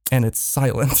 and it's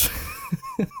silent.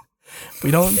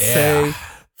 We don't say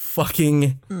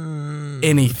fucking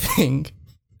anything.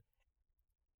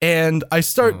 And I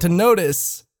start to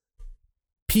notice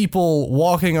people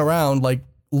walking around, like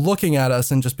looking at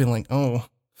us and just being like, oh.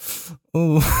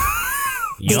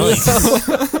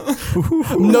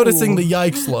 Yikes. I'm noticing the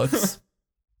yikes looks.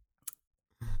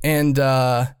 And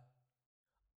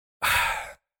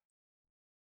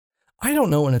I don't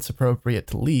know when it's appropriate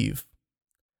to leave.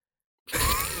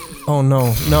 Oh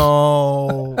no,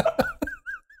 no.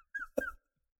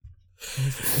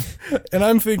 And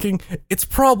I'm thinking, it's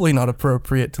probably not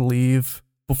appropriate to leave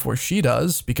before she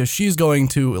does because she's going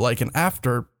to like an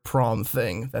after prom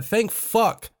thing that thank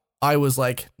fuck I was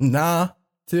like, nah,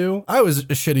 too. I was a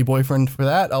shitty boyfriend for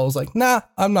that. I was like, nah,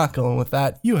 I'm not going with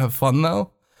that. You have fun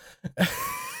though.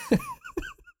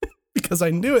 Because I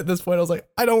knew at this point, I was like,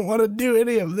 I don't want to do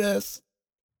any of this.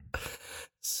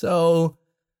 So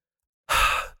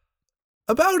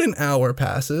about an hour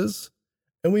passes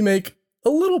and we make a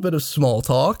little bit of small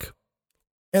talk.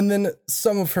 And then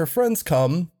some of her friends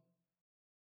come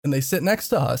and they sit next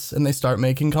to us and they start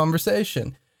making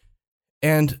conversation.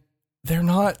 And they're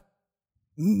not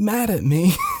mad at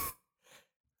me.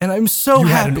 And I'm so You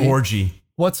happy. had an orgy.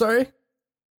 What, sorry?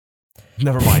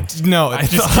 Never mind. No,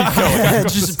 just keep going.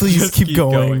 Just please keep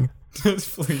going.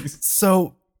 Just please.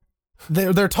 So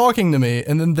they're talking to me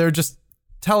and then they're just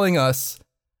telling us,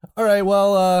 all right,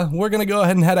 well, we're going to go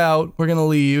ahead and head out. We're going to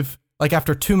leave. Like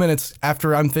after 2 minutes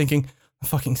after I'm thinking, I'm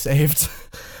fucking saved.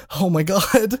 Oh my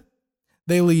God.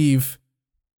 They leave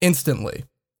instantly.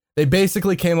 They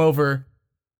basically came over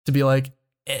to be like,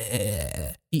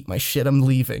 eat my shit, I'm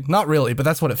leaving. Not really, but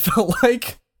that's what it felt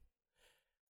like.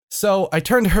 So I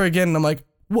turned to her again and I'm like,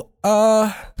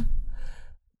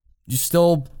 you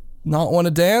still not want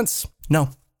to dance? No.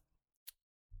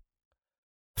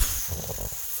 Do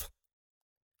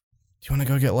you want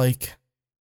to go get like,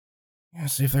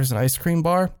 see if there's an ice cream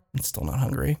bar? I'm still not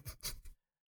hungry.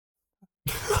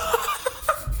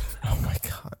 Oh my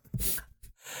God.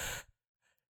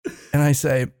 And I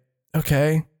say,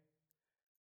 okay.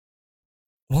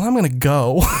 Well, I'm going to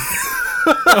go.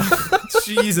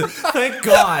 Jesus. Thank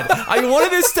God. I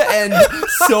wanted this to end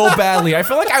so badly. I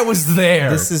feel like I was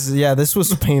there. This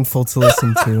was painful to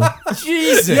listen to.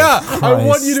 Jesus. Yeah, I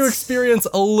want you to Christ. experience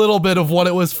a little bit of what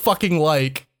it was fucking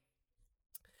like.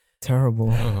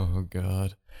 Terrible. Oh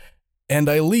God. And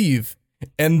I leave.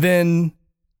 And then,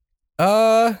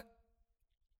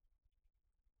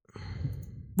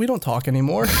 we don't talk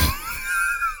anymore.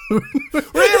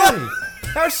 Really?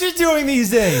 How's she doing these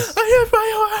days?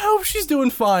 I hope she's doing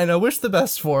fine. I wish the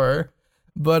best for her.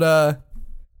 But,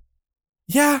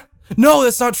 yeah. No,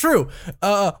 that's not true.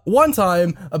 One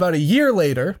time, about a year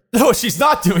later. No, she's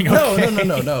not doing okay.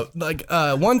 No. Like,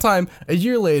 one time, a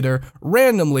year later,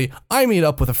 randomly, I meet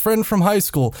up with a friend from high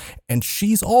school, and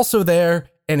she's also there,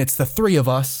 and it's the three of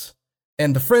us.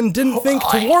 And the friend didn't think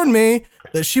to warn me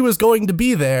that she was going to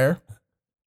be there.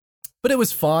 But it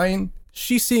was fine.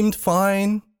 She seemed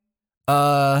fine.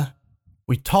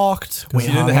 We talked. We She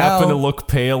didn't hung happen to out. look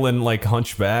pale and like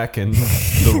hunchback and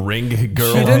the ring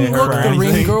girl. She didn't hair look or the ring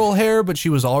anything? girl hair, but she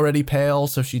was already pale,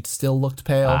 so she still looked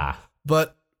pale. Ah,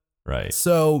 But right.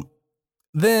 so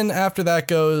then after that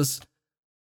goes,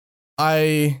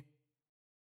 I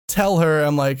tell her,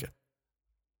 I'm like,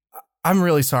 I'm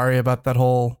really sorry about that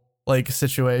whole like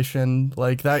situation.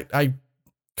 Like that, I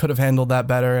could have handled that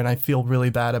better, and I feel really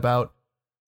bad about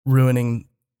ruining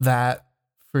that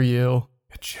for you.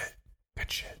 Good shit.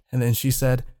 Good shit. And then she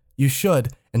said, you should,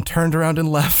 and turned around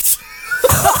and left.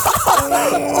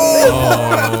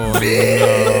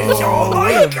 Oh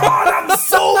my God, I'm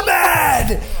so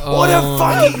mad. What a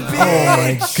fucking bitch. Oh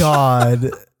my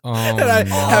God. Oh, And I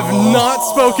have not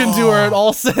spoken to her at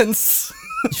all since.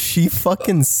 She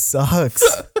fucking sucks.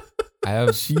 I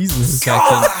have Jesus.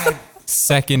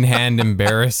 secondhand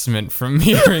embarrassment from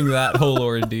hearing that whole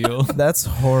ordeal. That's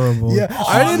horrible. Yeah,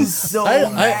 I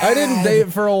didn't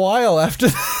date for a while after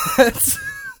that.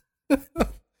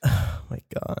 Oh my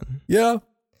God. Yeah.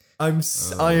 I'm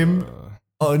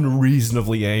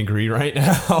unreasonably angry right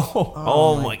now.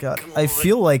 Oh my God. I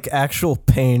feel like actual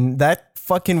pain. That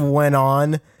fucking went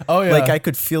on. Oh yeah. Like I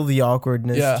could feel the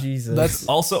awkwardness. Yeah, Jesus. that's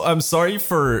Also, I'm sorry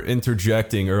for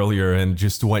interjecting earlier and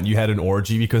just when you had an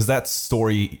orgy because that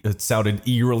story it sounded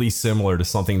eerily similar to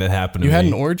something that happened to you me. had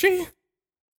an orgy.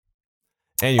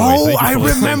 Anyway, Oh, thank you I for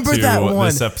listening remember to that one.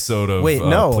 This episode of Wait,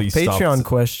 no. Please Patreon Stop.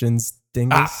 questions,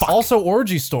 dingus. Also,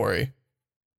 orgy story.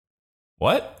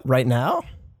 What? Right now?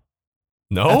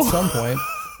 No. At some point,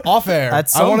 off air. At I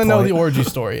some want to know point. the orgy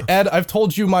story. Ed, I've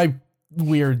told you my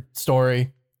weird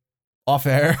story. Off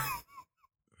air.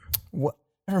 What?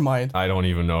 Never mind. I don't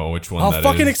even know which one I'll that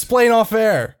fucking is. explain off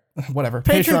air. Whatever.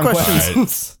 Patreon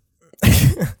questions.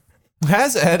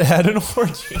 Has Ed had an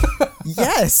orgy?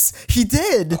 Yes, he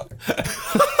did.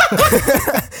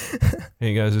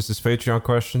 Hey guys, this is Patreon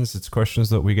questions. It's questions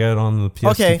that we get on the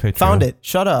PSP Okay, Patreon. found it.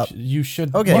 Shut up. You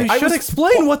should. Okay. You should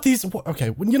explain what these.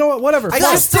 Okay. You know what? Whatever.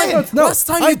 Last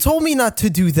time you told me not to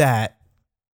do that.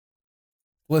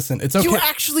 Listen, it's okay. You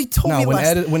actually told no, me when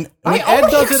last Ed when I Ed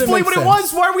already does it, it explained makes what it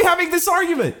sense. was. Why are we having this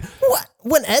argument? What?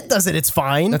 When Ed does it, it's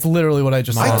fine. That's literally what I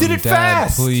just I said. did it Dad,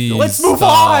 fast. please Let's move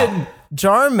stop. on.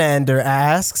 Jarmander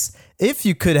asks, If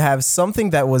you could have something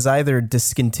that was either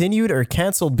discontinued or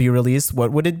canceled be released,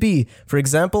 what would it be? For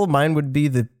example, mine would be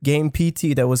the game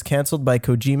PT that was canceled by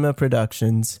Kojima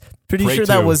Productions. Pretty Prey sure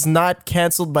 2. that was not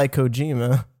canceled by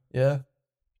Kojima. Yeah.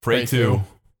 Prey 2.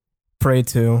 Prey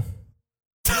 2.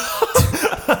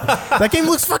 That game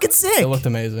looks fucking sick. It looked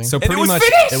amazing. So it pretty was much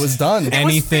finished! It was done.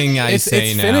 anything I It's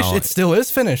say now. finished. It still is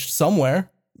finished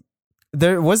somewhere.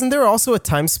 Wasn't there also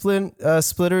a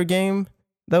splitter game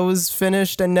that was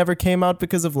finished and never came out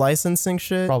because of licensing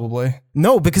shit? Probably.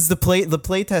 No, because the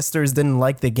play testers didn't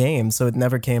like the game, so it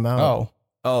never came out. Oh.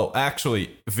 Oh,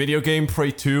 actually, video game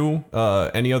Prey 2,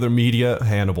 any other media,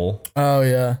 Hannibal. Oh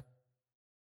yeah.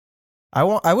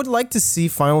 I would like to see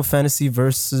Final Fantasy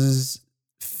versus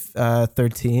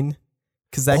 13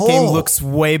 because that game looks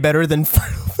way better than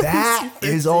Final Fantasy. That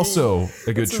is also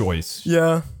a good choice.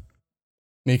 Yeah.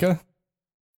 Mika?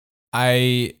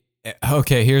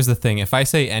 Okay, here's the thing. If I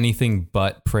say anything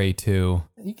but Prey 2,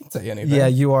 You can say anything. Yeah,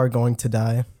 you are going to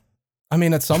die. I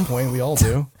mean, at some point, we all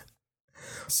do.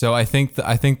 so I think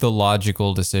the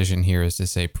logical decision here is to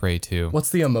say Prey 2.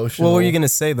 What's the emotional? What were you gonna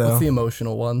say though? What's the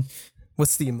emotional one?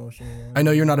 What's the emotion? I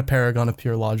know you're not a paragon of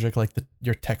pure logic like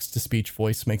your text-to-speech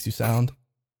voice makes you sound.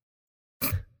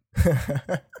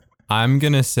 I'm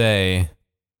gonna say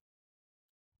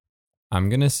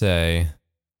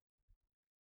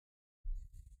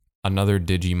another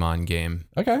Digimon game.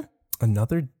 Okay.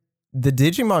 The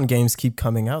Digimon games keep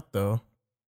coming out though.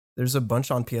 There's a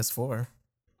bunch on PS4.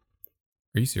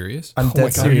 Are you serious? I'm my dead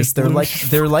God, serious. you're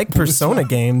They're like Persona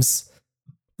games.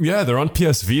 Yeah, they're on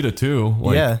PS Vita too.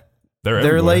 Like, Yeah. they're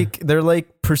They're everywhere.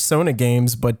 like Persona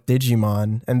games but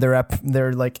Digimon, and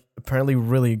they're like apparently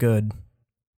really good.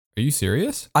 Are you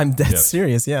serious? I'm dead Yes.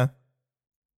 serious, yeah.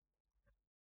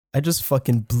 I just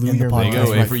fucking blew In the your There you mind. podcast.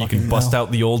 go, Right Avery. You can fucking bust now.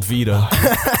 out the old Vita.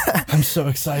 I'm so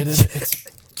excited. It's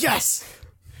Yes.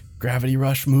 Gravity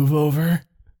Rush move over.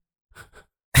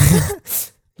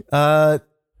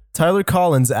 Tyler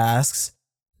Collins asks,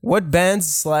 "What bands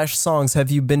 / songs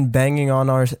have you been banging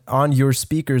on your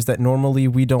speakers that normally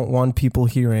we don't want people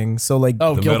hearing?" So like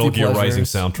Oh, The guilty Metal Gear pleasures. Rising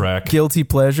soundtrack. guilty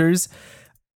pleasures,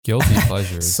 Guilty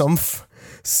pleasures.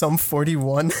 some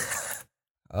 41.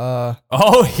 Oh,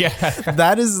 yeah.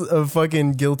 That is a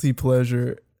fucking guilty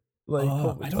pleasure. Like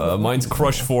I don't know. Mine's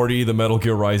Crush 40, the Metal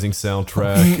Gear Rising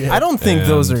soundtrack. I don't think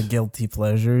those are And- guilty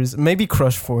pleasures. Maybe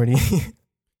Crush 40.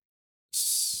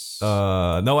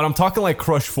 No, and I'm talking like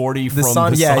Crush 40 from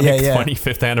Son- the yeah, Sonic yeah.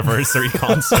 25th anniversary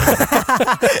concert.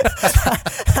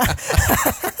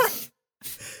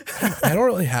 I don't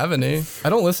really have any. I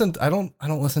don't listen to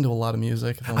a lot of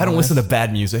music. if I'm I don't listen to honest.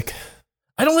 bad music.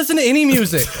 I don't listen to any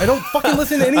music. I don't fucking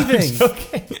listen to anything.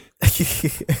 Okay.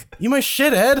 You my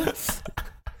shithead.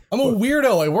 I'm a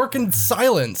weirdo. I work in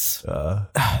silence.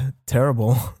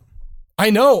 Terrible. I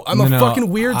know. I'm a No, fucking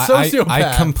weird sociopath.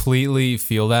 I completely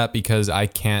feel that because I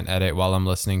can't edit while I'm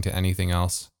listening to anything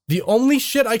else. The only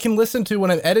shit I can listen to when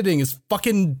I'm editing is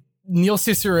fucking Neil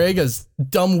Cicerega's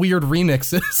dumb weird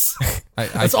remixes.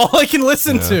 That's all I can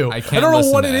listen to. I can't don't know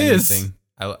listen what to it is. anything.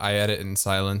 I edit in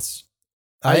silence.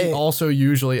 I also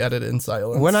usually edit in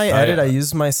silence. When I edit, I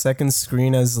use my second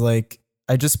screen as like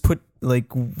I just put like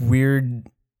weird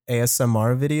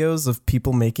ASMR videos of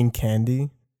people making candy.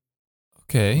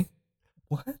 Okay.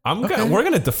 We're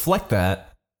gonna deflect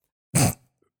that.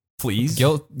 Please.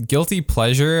 Guilty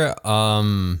pleasure.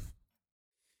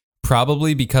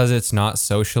 Probably because it's not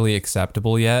socially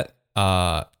acceptable yet.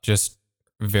 Just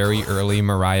very early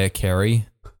Mariah Carey.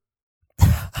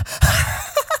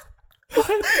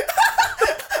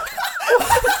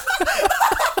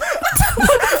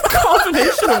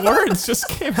 Combination of words just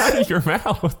came out of your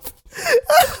mouth.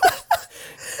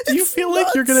 Do you feel like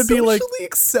you're gonna be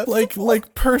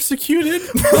like persecuted?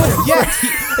 Yet.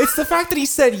 It's the fact that he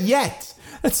said yet.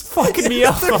 That's fucking me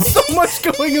up. So much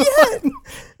going on.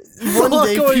 One lot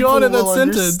day going people on in that will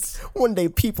sentence. One day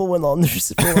people will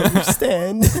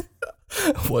understand.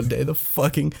 One day the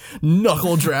fucking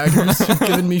knuckle draggers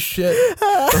giving me shit.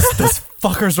 Those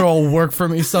fuckers are all work for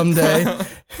me someday.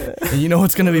 And you know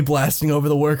what's gonna be blasting over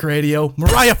the work radio?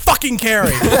 Mariah fucking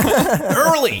Carey.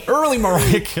 Early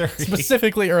Mariah Carey.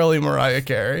 Specifically early Mariah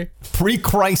Carey.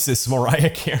 Pre-crisis Mariah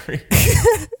Carey.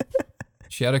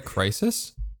 She had a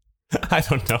crisis? I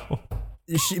don't know.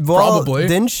 Probably.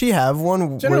 Didn't she have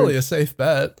one? Generally a safe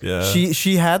bet. Yeah.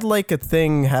 She had like a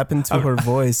thing happen to her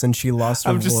voice and she lost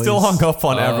her I'm voice. just still hung up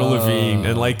on Avril Lavigne,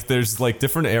 and like there's like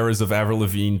different eras of Avril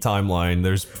Lavigne timeline.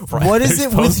 There's What is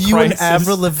it with you and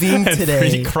Avril Lavigne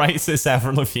today? Pre-crisis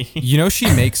Avril Lavigne. You know she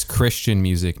makes Christian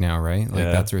music now, right? Like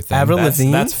Yeah. that's her thing. Avril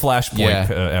Lavigne? That's Flashpoint Yeah.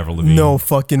 Avril Lavigne. No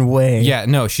fucking way. Yeah,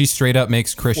 no, she straight up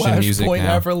makes Christian music Flashpoint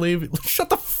now. Avril Lavigne. Shut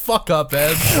the fuck up,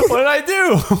 Ed. What did I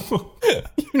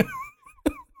do?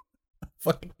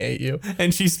 Fucking hate you.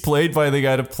 And she's played by the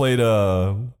guy that played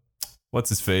what's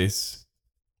his face?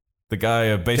 The guy,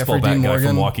 a baseball Jeffrey bat Dean guy Morgan.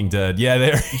 from Walking Dead. Yeah,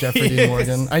 there. Jeffrey Dean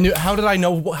Morgan. I knew. How did I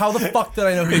know? How the fuck did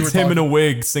I know who you were It's him talking in a about?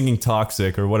 wig singing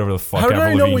 "Toxic" or whatever the fuck. How did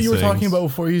I Avril know Lavigne what you were sings. talking about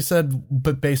before you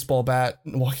said baseball bat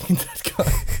Walking Dead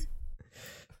guy?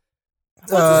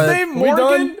 What's his name? we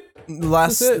Morgan.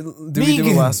 Last, That's it. do we do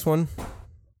the last one?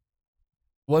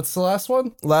 What's the last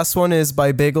one? Last one is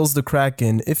by Bagels the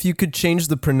Kraken. If you could change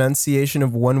the pronunciation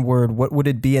of one word, what would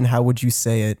it be and how would you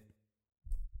say it?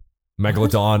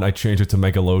 Megalodon. I changed it to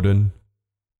Megalodon.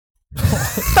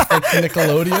 Like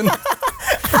Nickelodeon?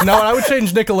 No, I would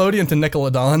change Nickelodeon to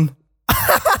Nickelodon.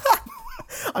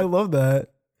 I love that.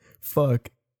 Fuck.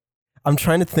 I'm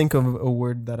trying to think of a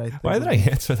word that I think Why did I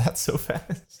answer that so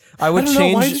fast? I would I don't know.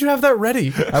 change Why did you have that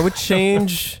ready? I would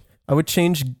change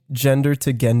gender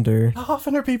to gender. How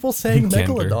often are people saying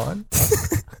Gender. Megalodon?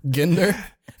 Ginder.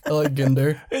 I like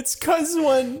Ginder. It's cause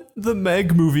when the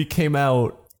Meg movie came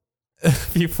out,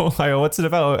 people like, "What's it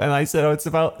about?" And I said, "Oh, it's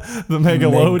about the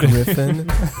Megalodon." Meg Griffin.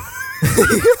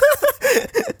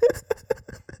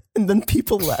 And then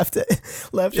people laughed.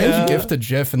 Change Yeah. GIF to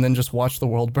GIF and then just watch the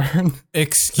world burn.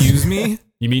 Excuse me?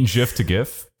 You mean GIF to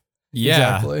GIF?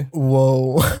 Yeah. Exactly.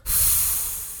 Whoa.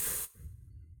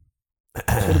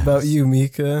 What about you,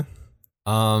 Mika?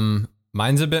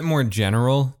 Mine's a bit more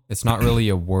general. It's not really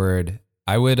a word.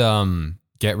 I would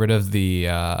get rid of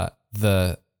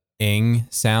the ing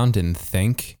sound and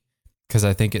think, because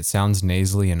I think it sounds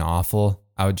nasally and awful.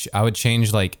 I would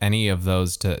change like any of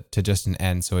those to just an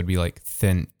N, so it'd be like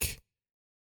think.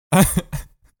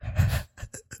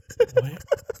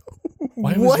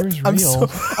 Why was What? yours I'm real?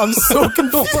 I'm so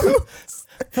confused.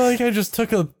 I feel like I just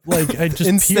took a I just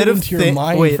Instead peered of into your think,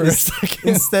 mind wait, for a second.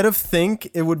 instead of think,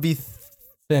 it would be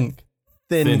Think.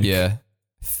 thin. Yeah,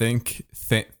 think.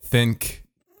 Think.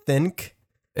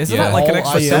 Isn't Yeah. that like an All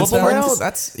extra IN syllable now? sounds?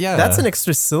 That's yeah. That's an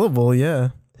extra syllable, yeah.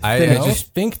 I No,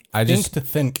 just think to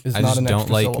think is I not just an don't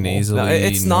extra like syllable. nasally. No,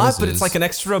 it's not, but noises. it's like an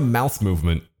extra mouth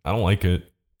movement. I don't like it.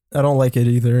 I don't like it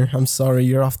either. I'm sorry,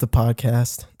 you're off the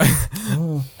podcast.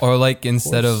 Oh, or like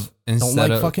instead course. of don't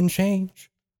like fucking change.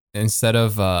 instead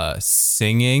of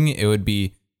singing, it would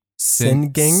be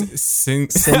Singing? Sing.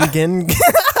 Singing.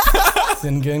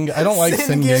 Singing. I don't like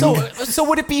Singing. singing. So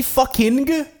would it be fucking?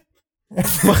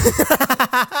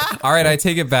 All right, I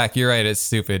take it back. You're right. It's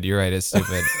stupid. You're right. It's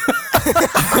stupid.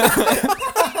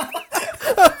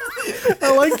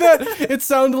 I like that. It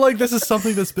sounded like this is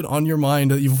something that's been on your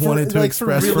mind that you've wanted to like,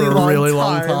 for express for really a really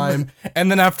long long time. And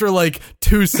then after like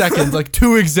 2 seconds, like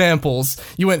 2 examples,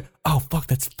 you went, "Oh fuck,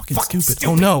 that's fucking stupid.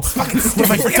 Oh no, what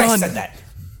have I done?"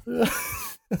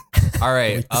 All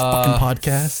right. This fucking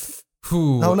podcast.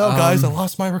 Whew, Oh no, guys, I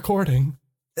lost my recording.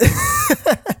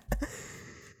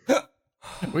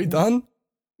 We done?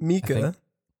 Mika,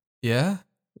 Yeah.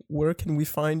 where can we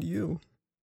find you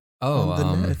Oh.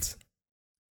 on the net?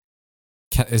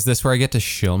 Is this where I get to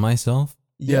shill myself?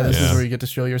 Yeah, this is Yeah. where you get to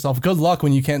show yourself. Good luck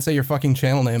when you can't say your fucking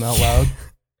channel name out loud.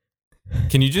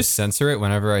 Can you just censor it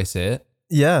whenever I say it?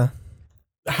 Yeah.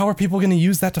 How are people going to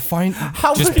use that to find?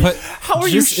 How Just are you- put- how are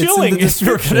you just- it's in shilling the if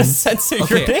you're gonna description. censor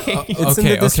Okay, your name? It's in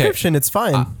the description. It's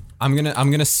fine. I'm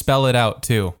gonna spell it out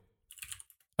too.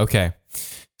 Okay,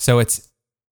 so it's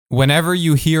whenever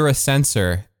you hear a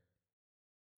censor,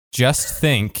 just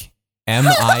think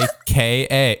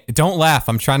Mika. Don't laugh.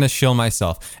 I'm trying to shill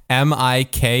myself.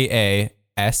 Mikasacus.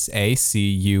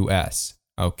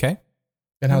 Okay,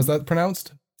 And how's that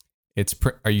pronounced? it's.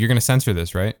 Are you gonna censor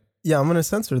this, right? Yeah, I'm gonna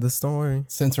censor this. Don't worry.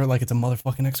 Censor it like it's a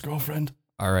motherfucking ex-girlfriend.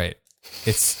 All right.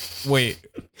 It's wait.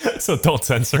 So don't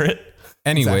censor it.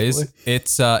 Anyways,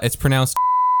 Exactly. it's pronounced.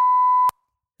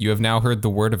 You have now heard the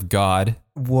word of God.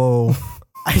 Whoa.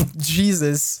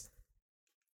 Jesus.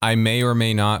 I may or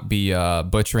may not be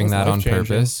butchering That's that on life-changing.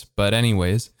 purpose, but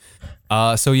anyways,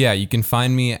 so yeah, you can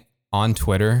find me on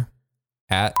Twitter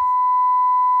at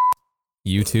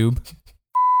YouTube,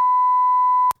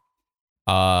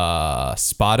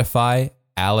 Spotify,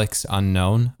 Alex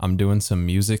Unknown. I'm doing some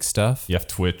music stuff. You have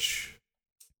Twitch.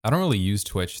 I don't really use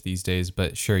Twitch these days,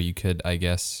 but sure, you could, I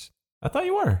guess. I thought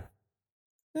you were.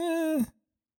 I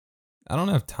don't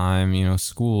have time. You know,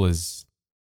 school is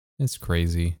It's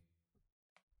crazy.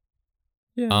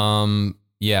 Yeah.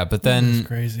 Yeah, but That is then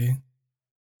crazy.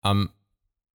 I'm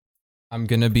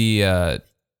gonna be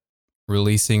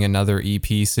releasing another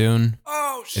EP soon.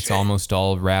 Oh shit! It's almost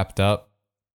all wrapped up,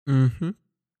 Mm-hmm.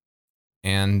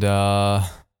 and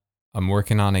I'm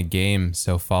working on a game.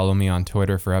 So follow me on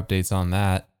Twitter for updates on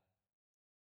that.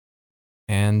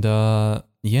 And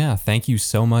yeah, thank you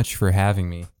so much for having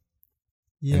me.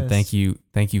 Yes. And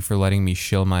thank you for letting me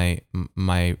shill my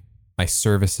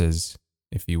services,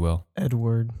 if you will.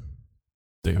 Edward.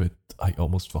 David, I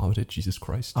almost vomited. Jesus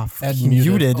Christ. Oh, Ed fucking muted.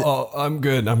 muted. Oh, I'm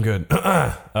good.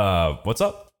 What's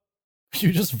up?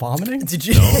 You just vomiting? Did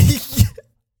you? It's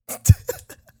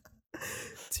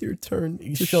your turn.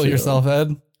 You show yourself,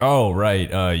 Ed. Oh,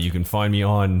 right. You can find me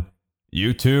on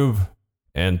YouTube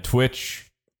and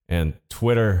Twitch and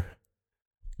Twitter.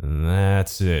 And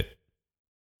that's it.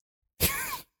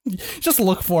 Just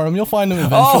look for him. You'll find him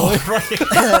eventually.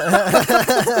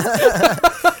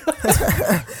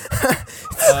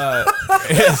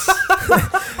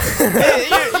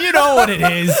 You know what it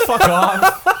is. Fuck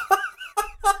off.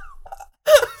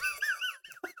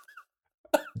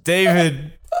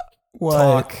 David, What?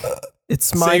 talk. It's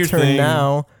Say my your turn thing.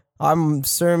 now. I'm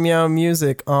Sir Meow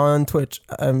Music on Twitch.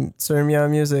 I'm Sir Meow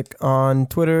Music on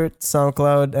Twitter,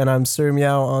 SoundCloud, and I'm Sir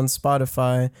Meow on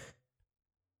Spotify.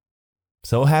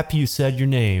 So happy you said your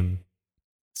name.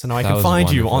 So now I That can was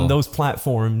find you on wonderful. those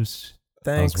platforms.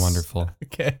 Thanks. That was wonderful.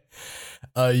 Okay.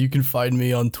 You can find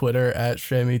me on Twitter at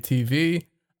ShammyTV.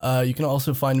 You can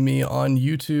also find me on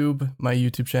YouTube. My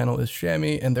YouTube channel is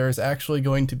Shammy, and there is actually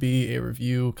going to be a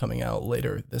review coming out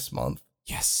later this month.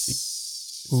 Yes.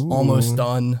 Almost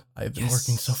done. I've been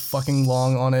working so fucking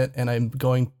long on it, and I'm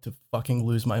going to fucking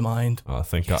lose my mind. Oh,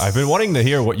 thank God. I've been wanting to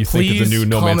hear what you Please think of the new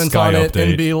No Man's comment Sky on it update.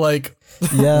 and be like,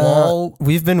 Yeah, lol.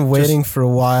 we've been waiting for a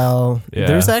while. Yeah.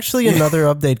 There's actually another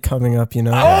update coming up, you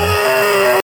know?